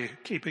beside Ray,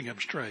 keeping him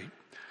straight.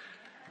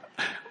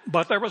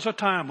 But there was a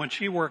time when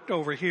she worked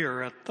over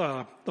here at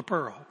the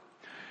Pearl,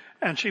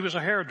 and she was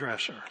a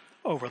hairdresser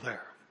over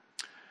there.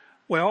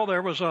 Well,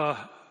 there was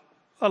a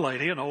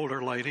lady, an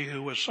older lady,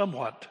 who was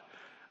somewhat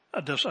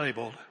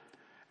disabled,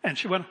 and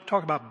she went to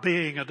talk about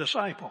being a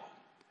disciple.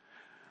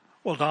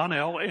 Well,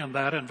 Donnell, in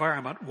that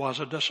environment, was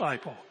a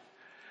disciple.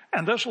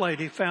 And this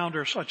lady found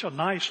her such a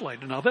nice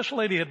lady. Now, this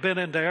lady had been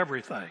into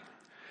everything.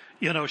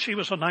 You know, she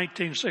was a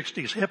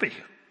 1960s hippie.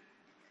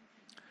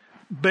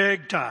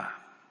 Big time.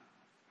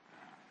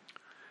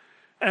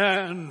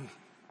 And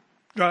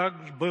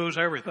drugs, booze,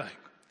 everything.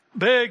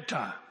 Big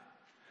time.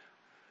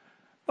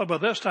 But by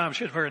this time,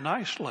 she was a very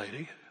nice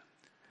lady.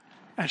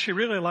 And she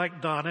really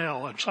liked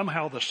Donnell. And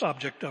somehow the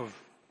subject of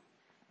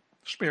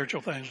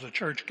spiritual things, the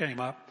church, came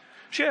up.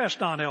 She asked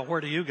Donnell, where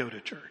do you go to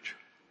church?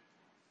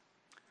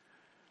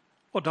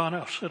 Well,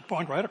 Donnell said,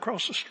 point right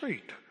across the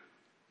street.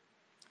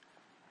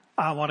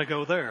 I want to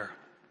go there.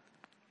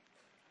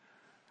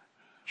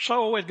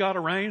 So it got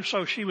arranged.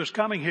 So she was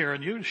coming here,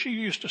 and she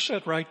used to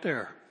sit right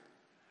there.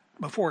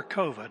 Before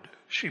COVID,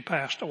 she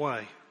passed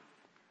away.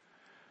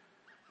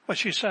 But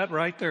she sat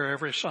right there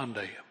every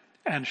Sunday,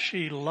 and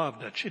she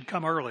loved it. She'd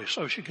come early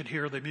so she could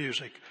hear the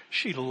music.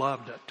 She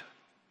loved it.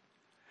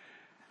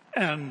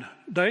 And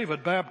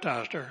David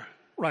baptized her.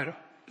 Right,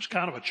 it's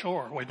kind of a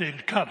chore. We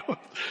needed kind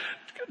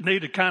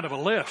of a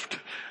lift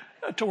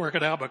to work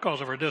it out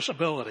because of her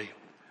disability.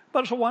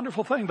 But it's a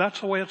wonderful thing.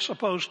 That's the way it's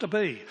supposed to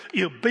be.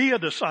 You be a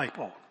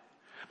disciple.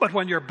 But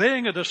when you're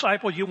being a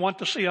disciple, you want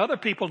to see other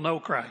people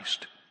know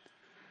Christ.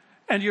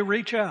 And you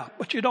reach out.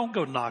 But you don't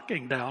go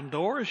knocking down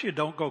doors. You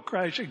don't go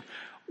crashing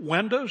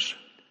windows.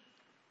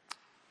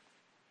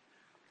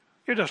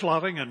 You're just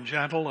loving and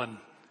gentle. And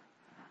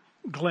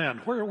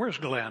Glenn, where's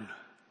Glenn?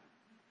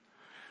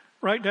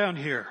 Right down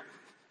here.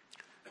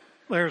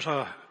 There's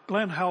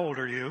Glenn, how old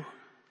are you?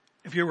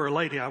 If you were a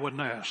lady, I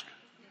wouldn't ask.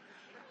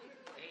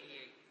 88.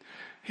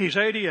 He's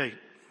 88.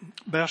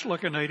 Best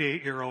looking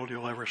 88-year-old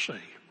you'll ever see.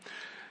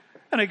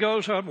 And he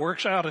goes out and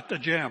works out at the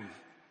gym.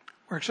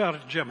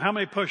 How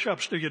many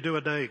push-ups do you do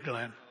a day,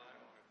 Glenn?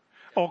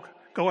 Oh,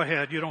 go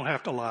ahead. You don't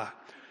have to lie.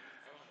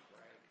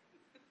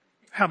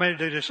 How many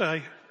did he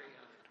say?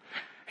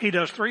 He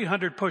does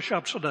 300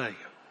 push-ups a day.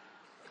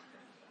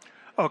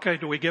 Okay,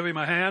 do we give him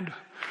a hand?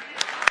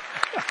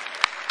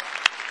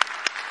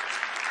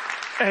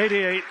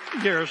 88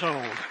 years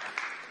old.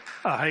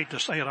 I hate to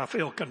say it, I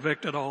feel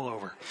convicted all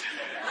over.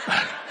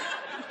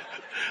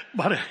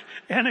 But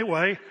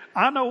anyway,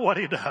 I know what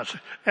he does.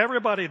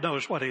 Everybody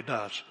knows what he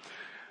does.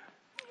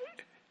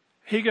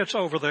 He gets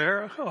over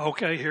there.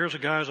 Okay, here's a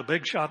guy who's a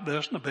big shot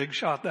this and a big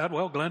shot that.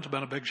 Well, Glenn's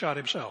been a big shot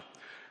himself.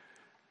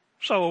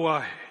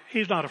 So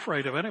he's not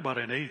afraid of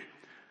anybody. And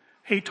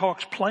he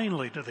talks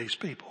plainly to these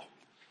people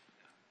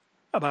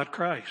about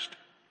Christ.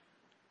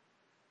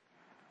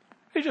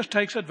 He just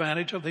takes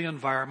advantage of the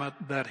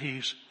environment that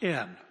he's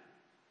in.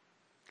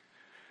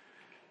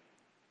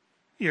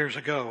 Years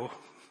ago,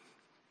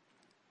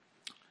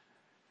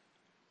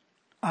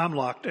 I'm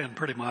locked in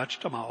pretty much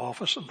to my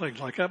office and things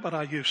like that, but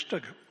I used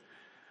to,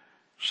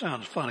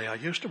 sounds funny, I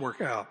used to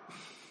work out.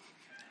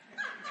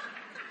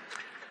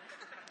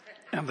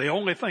 And the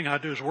only thing I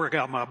do is work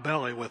out my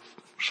belly with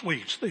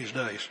sweets these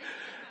days.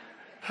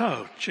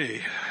 Oh, gee.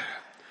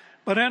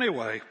 But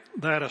anyway,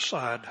 that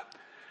aside,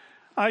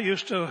 I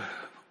used to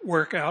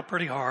work out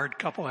pretty hard, a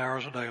couple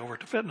hours a day over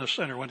at the fitness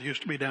center when it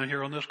used to be down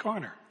here on this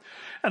corner.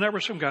 And there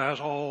were some guys,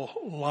 all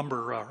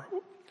lumber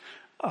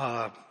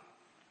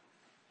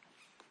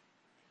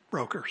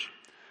brokers,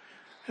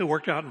 who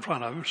worked out in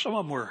front of him. Some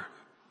of them were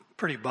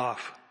pretty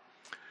buff.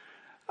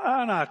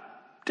 And I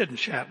didn't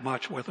chat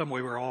much with them.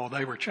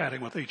 They were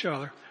chatting with each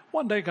other.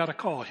 One day got a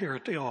call here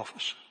at the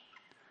office.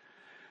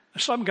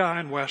 Some guy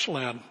in West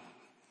Lynn,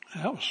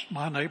 that was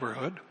my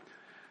neighborhood,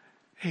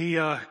 he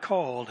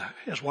called.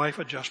 His wife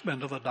had just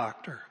been to the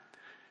doctor.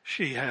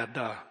 She had,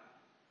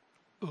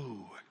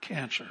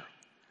 cancer.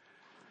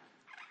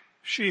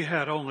 She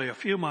had only a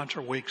few months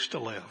or weeks to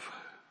live.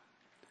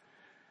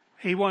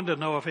 He wanted to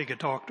know if he could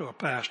talk to a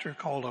pastor,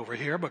 called over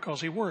here because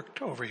he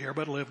worked over here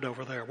but lived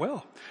over there.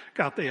 Well,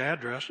 got the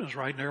address and it's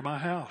right near my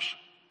house.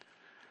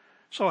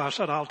 So I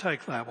said, I'll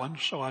take that one.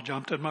 So I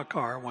jumped in my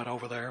car, went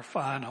over there,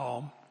 fine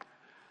home.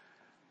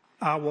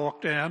 I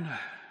walked in.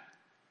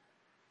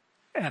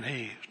 And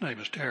his name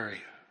is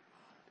Terry.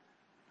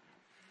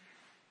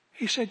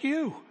 He said,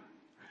 you.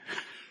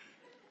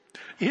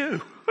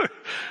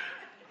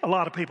 A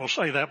lot of people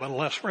say that, but in a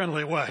less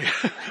friendly way.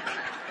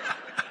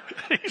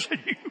 He said,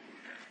 you.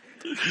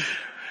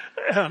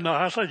 And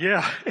I said,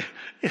 yeah,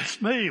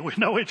 it's me. We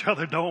know each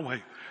other, don't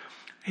we?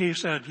 He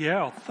said,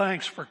 yeah,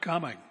 thanks for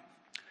coming.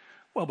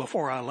 Well,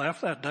 before I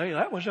left that day,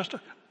 that was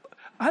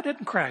I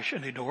didn't crash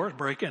any doors,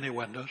 break any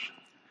windows.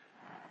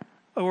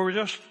 We were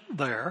just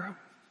there.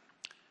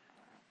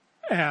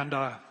 And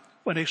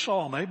when he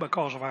saw me,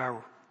 because of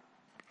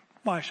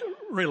my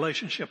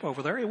relationship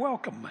over there, he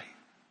welcomed me.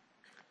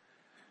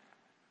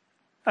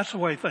 That's the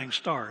way things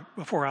start.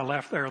 Before I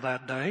left there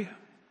that day,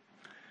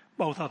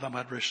 both of them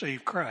had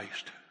received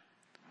Christ.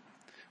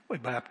 We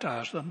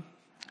baptized them,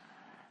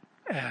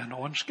 and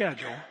on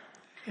schedule,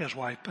 his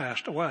wife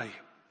passed away.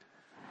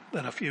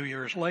 Then a few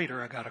years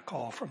later, I got a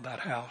call from that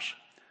house.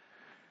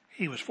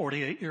 He was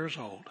 48 years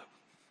old,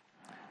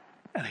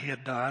 and he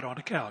had died on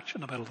a couch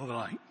in the middle of the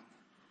night.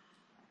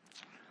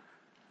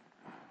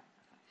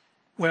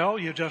 Well,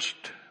 you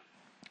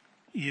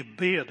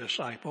be a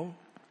disciple,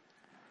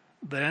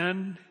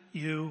 then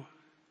you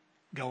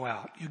go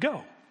out. You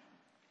go.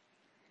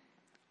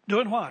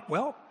 Doing what?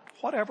 Well,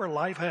 whatever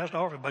life has to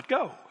offer, but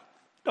go.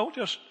 Don't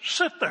just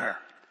sit there.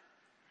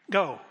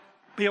 Go.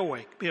 Be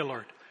awake. Be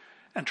alert.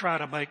 And try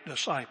to make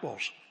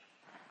disciples.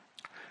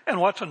 And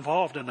what's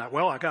involved in that?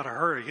 Well, I got to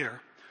hurry here.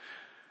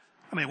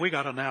 I mean, we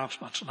got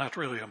announcements, and that's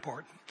really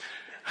important.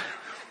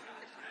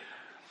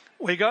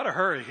 We got to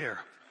hurry here.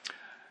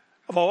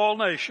 Of all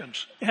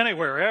nations,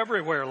 anywhere,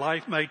 everywhere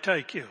life may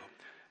take you,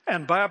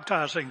 and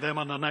baptizing them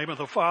in the name of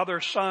the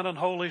Father, Son, and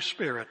Holy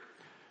Spirit.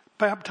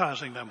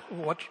 Baptizing them.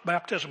 What's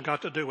baptism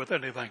got to do with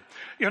anything?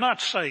 You're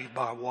not saved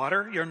by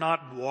water. You're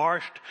not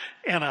washed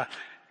in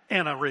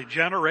a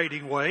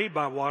regenerating way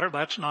by water.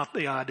 That's not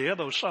the idea,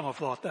 though some have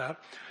thought that.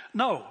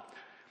 No.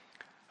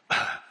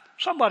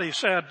 Somebody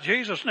said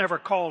Jesus never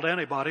called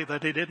anybody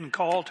that he didn't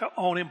call to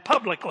own him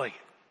publicly.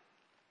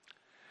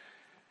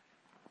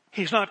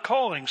 He's not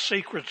calling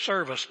Secret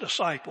Service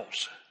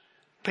disciples.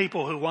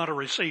 People who want to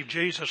receive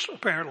Jesus,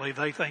 apparently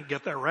they think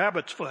get their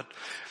rabbit's foot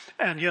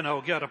and,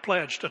 get a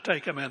pledge to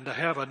take them into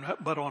heaven,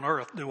 but on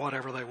earth do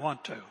whatever they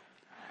want to.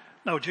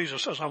 No,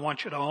 Jesus says, I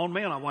want you to own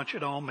me, and I want you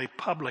to own me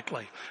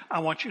publicly. I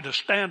want you to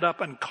stand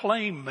up and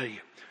claim me.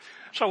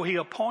 So he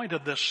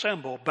appointed this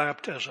symbol,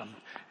 baptism.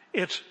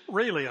 It's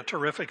really a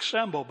terrific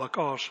symbol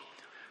because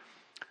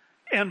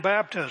in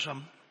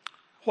baptism,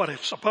 what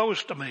it's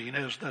supposed to mean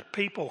is that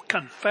people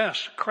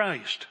confess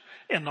Christ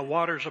in the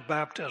waters of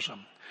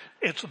baptism.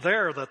 It's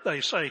there that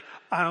they say,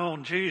 I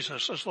own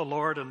Jesus as the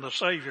Lord and the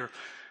Savior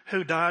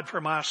who died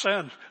for my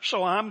sins.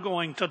 So I'm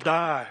going to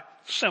die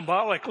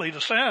symbolically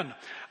to sin.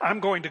 I'm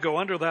going to go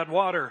under that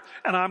water,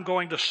 and I'm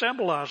going to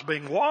symbolize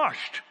being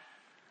washed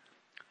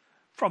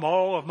from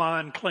all of my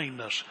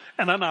uncleanness.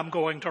 And then I'm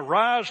going to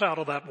rise out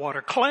of that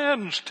water,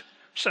 cleansed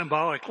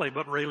symbolically,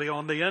 but really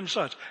on the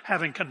inside.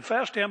 Having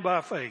confessed him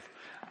by faith,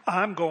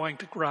 I'm going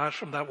to rise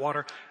from that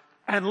water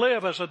and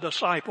live as a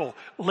disciple,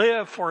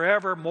 live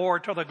forevermore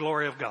to the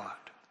glory of God.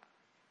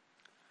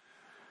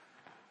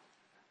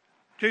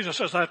 Jesus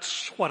says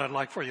that's what I'd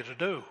like for you to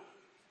do.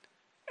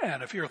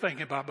 And if you're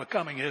thinking about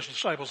becoming his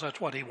disciples, that's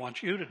what he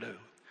wants you to do.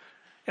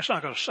 It's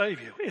not going to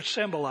save you. It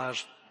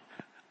symbolizes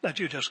that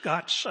you just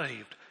got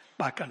saved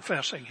by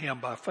confessing him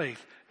by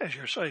faith as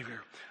your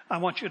Savior. I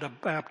want you to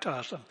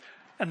baptize them.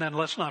 And then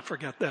let's not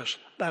forget this.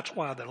 That's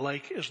why the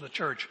lake is the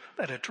church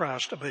that it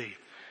tries to be.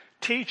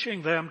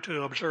 Teaching them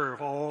to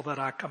observe all that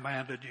I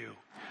commanded you.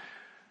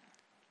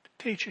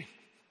 Teaching.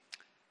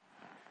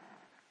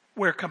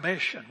 We're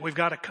commissioned. We've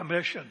got a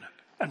commission.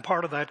 And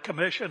part of that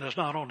commission is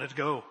not only to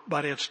go,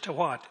 but it's to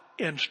what?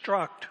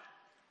 Instruct.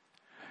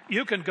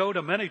 You can go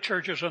to many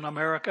churches in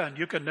America and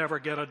you can never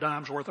get a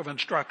dime's worth of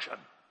instruction.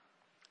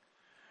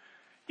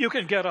 You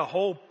can get a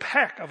whole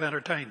pack of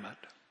entertainment.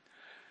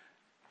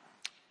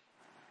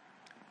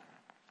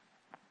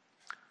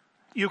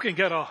 You can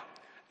get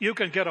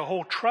a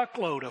whole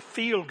truckload of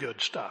feel-good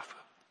stuff.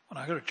 When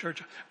I go to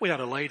church, we had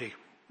a lady,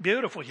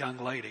 beautiful young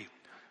lady.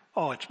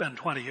 Oh, it's been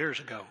 20 years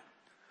ago.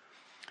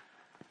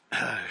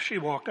 She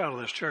walked out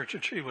of this church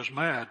and she was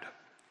mad.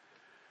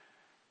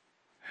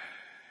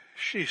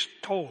 She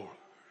told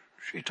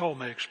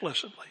me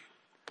explicitly,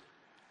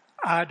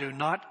 I do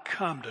not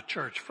come to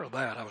church for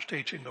that. I was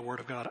teaching the Word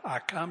of God. I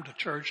come to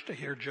church to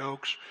hear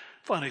jokes,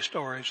 funny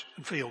stories,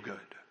 and feel good.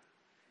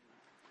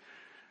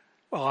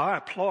 Well, I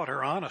applaud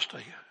her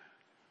honesty.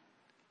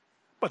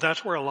 But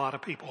that's where a lot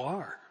of people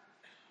are.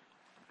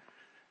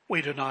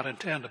 We do not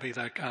intend to be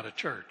that kind of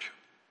church.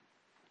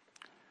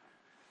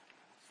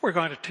 We're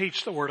going to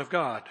teach the Word of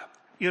God.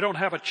 You don't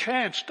have a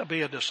chance to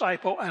be a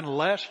disciple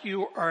unless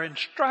you are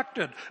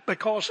instructed,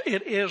 because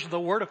it is the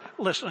Word of...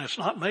 Listen, it's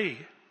not me.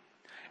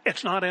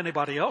 It's not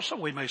anybody else that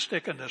we may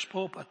stick in this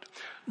pulpit.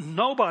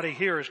 Nobody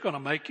here is going to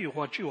make you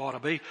what you ought to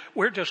be.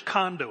 We're just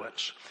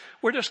conduits.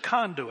 We're just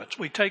conduits.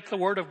 We take the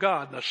Word of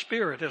God, and the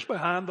Spirit is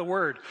behind the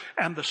Word,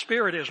 and the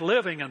Spirit is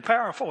living and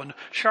powerful and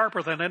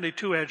sharper than any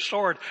two-edged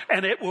sword,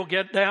 and it will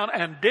get down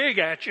and dig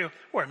at you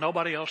where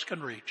nobody else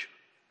can reach.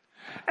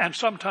 And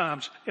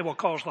sometimes it will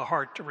cause the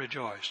heart to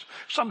rejoice.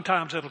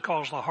 Sometimes it'll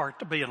cause the heart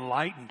to be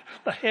enlightened,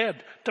 the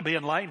head to be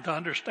enlightened, to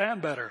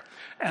understand better.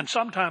 And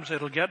sometimes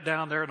it'll get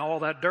down there and all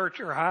that dirt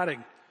you're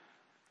hiding,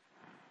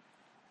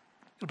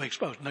 it'll be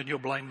exposed, and then you'll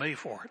blame me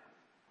for it.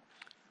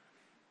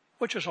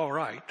 Which is all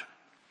right.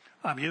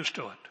 I'm used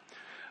to it.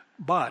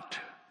 But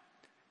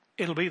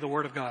it'll be the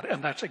Word of God,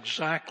 and that's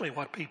exactly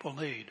what people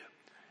need.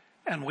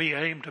 And we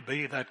aim to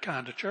be that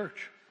kind of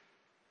church.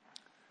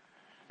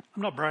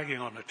 I'm not bragging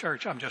on the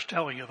church. I'm just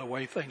telling you the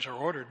way things are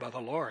ordered by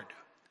the Lord.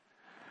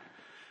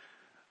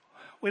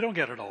 We don't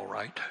get it all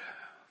right.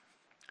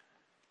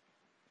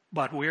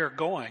 But we're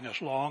going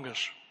as long as,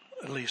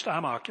 at least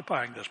I'm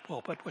occupying this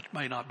pulpit, which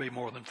may not be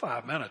more than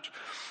 5 minutes.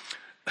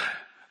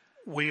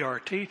 We are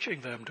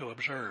teaching them to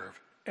observe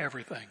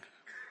everything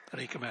that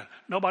he commanded.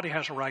 Nobody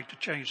has a right to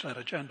change that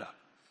agenda.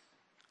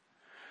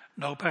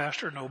 No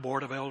pastor, no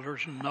board of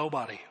elders,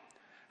 nobody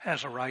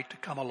has a right to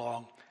come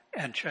along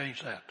and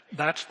change that.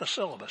 That's the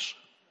syllabus.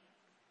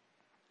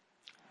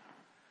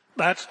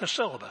 That's the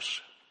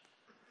syllabus.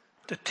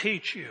 To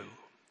teach you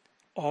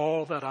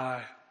all that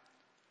I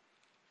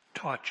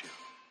taught you.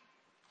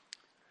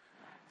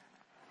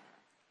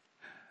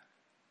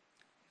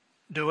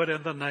 Do it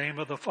in the name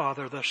of the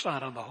Father, the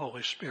Son, and the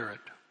Holy Spirit.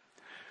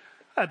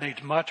 That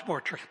needs much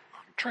more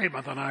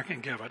treatment than I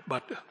can give it.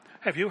 But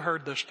have you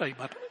heard this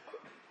statement?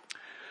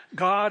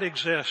 God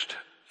exists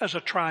as a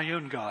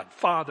triune God,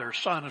 Father,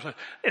 Son.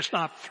 It's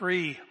not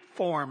three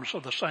forms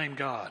of the same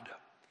God.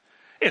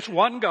 It's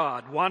one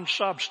God, one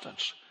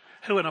substance,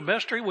 who in a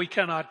mystery we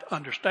cannot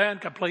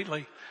understand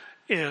completely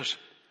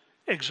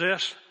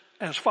exists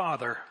as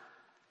Father,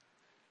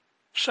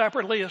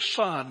 separately as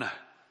Son,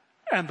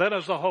 and then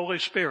as the Holy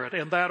Spirit,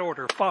 in that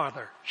order,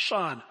 Father,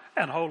 Son,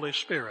 and Holy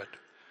Spirit.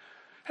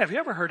 Have you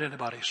ever heard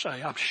anybody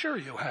say, I'm sure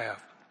you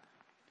have,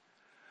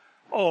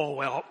 oh,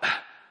 well,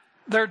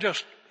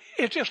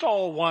 it's just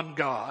all one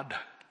God,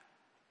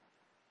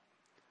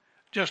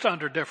 just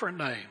under different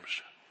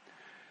names.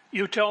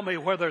 You tell me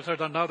whether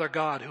there's another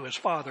God who is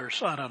Father,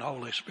 Son, and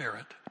Holy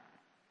Spirit.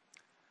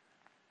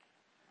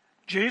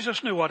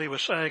 Jesus knew what he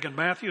was saying, and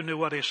Matthew knew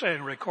what he's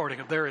saying, recording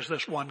it. There is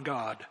this one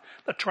God,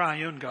 the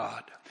triune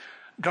God.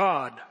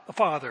 God the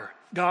Father,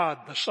 God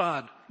the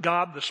Son,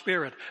 God the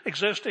Spirit,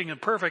 existing in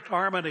perfect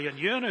harmony and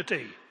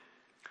unity,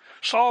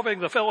 solving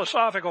the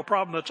philosophical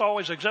problem that's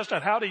always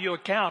existed. How do you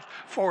account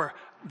for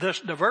this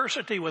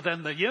diversity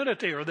within the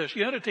unity, or this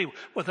unity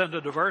within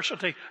the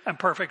diversity and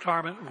perfect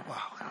harmony?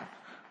 Wow.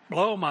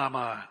 Blow my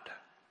mind.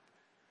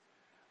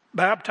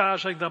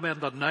 Baptizing them in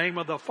the name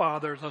of the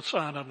Father, the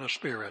Son, and the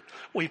Spirit.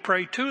 We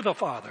pray to the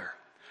Father.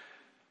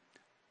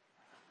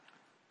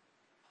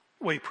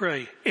 We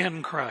pray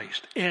in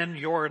Christ, in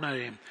your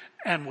name,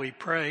 and we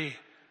pray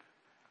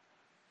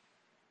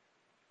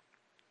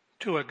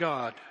to a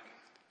God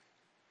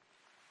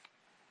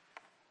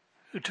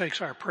who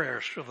takes our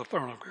prayers to the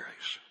throne of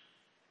grace.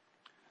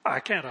 I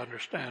can't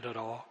understand it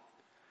all,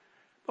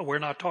 but we're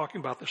not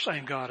talking about the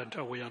same God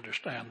until we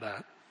understand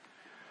that.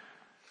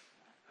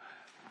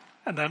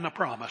 And then the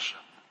promise.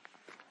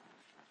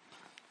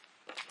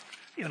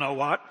 You know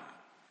what?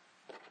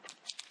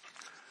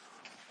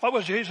 What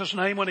was Jesus'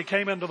 name when he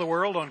came into the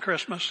world on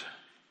Christmas?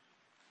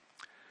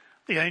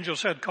 The angel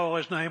said, call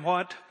his name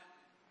what?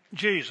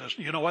 Jesus.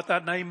 You know what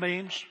that name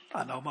means?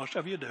 I know most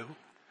of you do.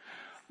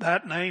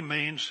 That name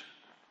means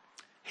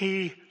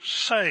he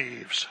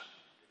saves.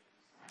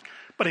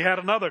 But he had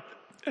another,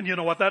 and you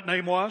know what that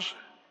name was?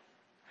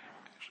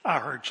 I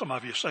heard some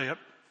of you say it,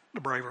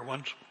 the braver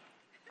ones.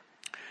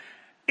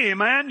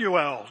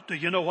 Emmanuel. Do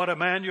you know what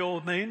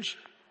Emmanuel means?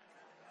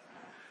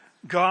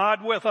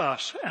 God with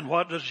us. And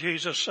what does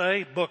Jesus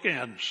say?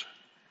 Bookends.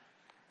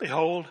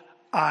 Behold,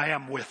 I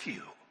am with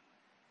you.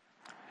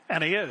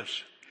 And he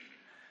is.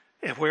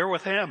 If we're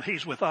with him,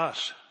 he's with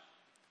us.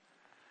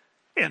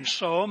 In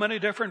so many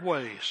different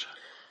ways,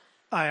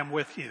 I am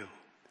with you.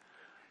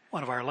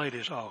 One of our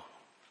ladies, I'll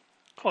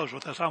close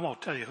with this. I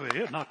won't tell you who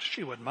he is. Not that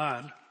she wouldn't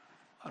mind,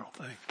 I don't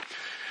think.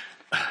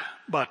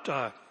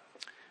 But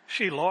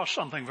she lost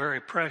something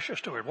very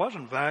precious to her. It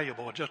wasn't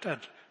valuable. It just had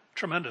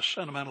tremendous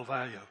sentimental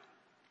value.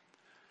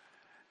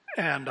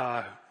 And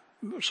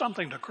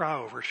something to cry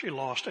over. She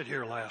lost it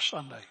here last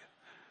Sunday,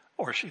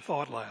 or she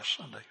thought last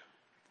Sunday.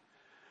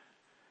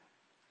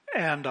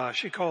 And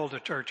she called the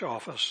church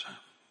office,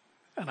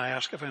 and I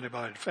asked if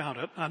anybody had found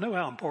it. I knew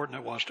how important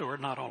it was to her,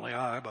 not only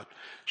I, but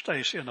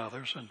Stacy and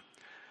others. And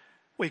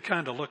we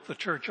kind of looked the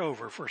church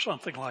over for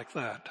something like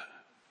that.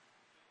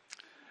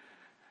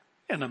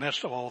 In the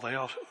midst of all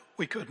else,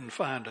 we couldn't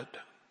find it.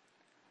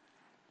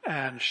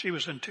 And she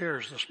was in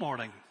tears this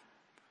morning.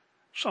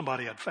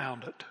 Somebody had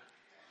found it.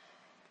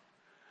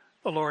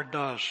 The Lord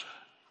does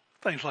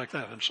things like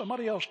that. And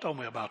somebody else told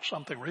me about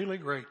something really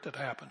great that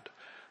happened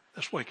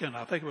this weekend.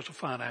 I think it was a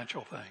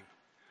financial thing.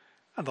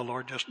 And the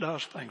Lord just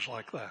does things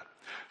like that.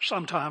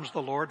 Sometimes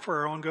the Lord, for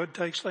our own good,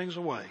 takes things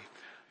away.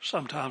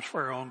 Sometimes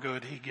for our own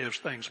good, he gives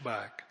things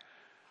back.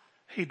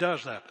 He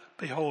does that.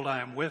 Behold, I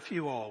am with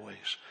you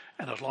always.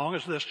 And as long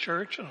as this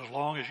church, and as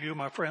long as you,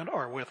 my friend,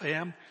 are with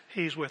him,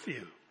 he's with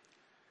you.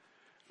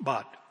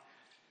 But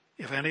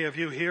if any of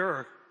you here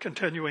are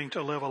continuing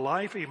to live a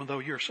life, even though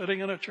you're sitting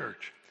in a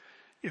church,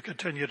 you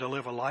continue to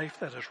live a life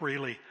that is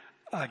really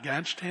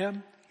against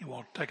him, you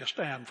won't take a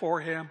stand for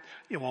him,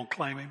 you won't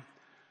claim him,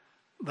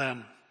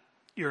 then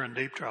you're in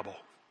deep trouble.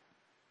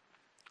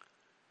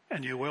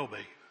 And you will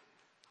be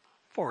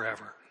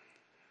forever.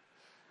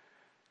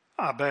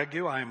 I beg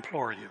you, I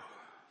implore you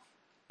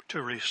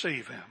to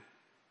receive him,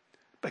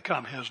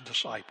 become his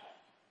disciple.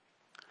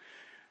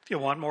 If you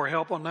want more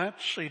help on that,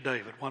 see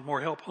David. Want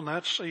more help on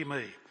that, see me.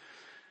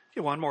 If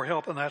you want more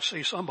help on that,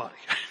 see somebody.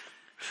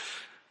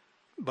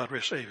 But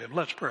receive him.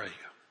 Let's pray.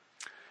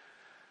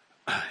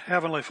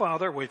 Heavenly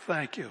Father, we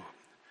thank you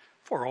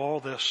for all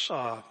this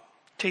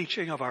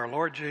teaching of our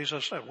Lord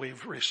Jesus that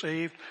we've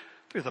received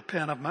through the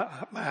pen of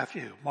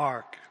Matthew,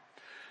 Mark,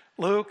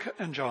 Luke,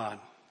 and John.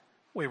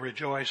 We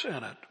rejoice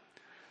in it.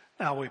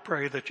 Now we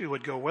pray that you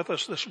would go with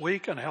us this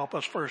week and help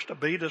us first to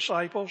be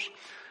disciples,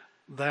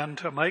 then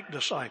to make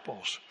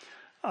disciples,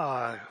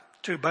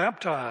 to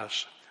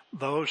baptize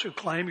those who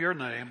claim your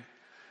name,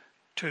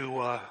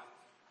 to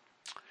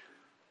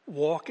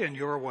walk in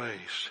your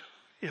ways.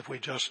 If we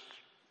just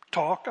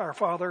talk, our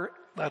Father,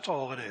 that's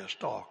all it is,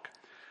 talk.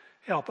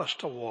 Help us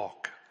to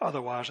walk.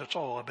 Otherwise, it's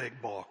all a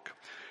big balk.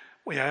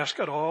 We ask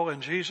it all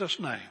in Jesus'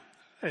 name.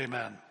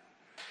 Amen.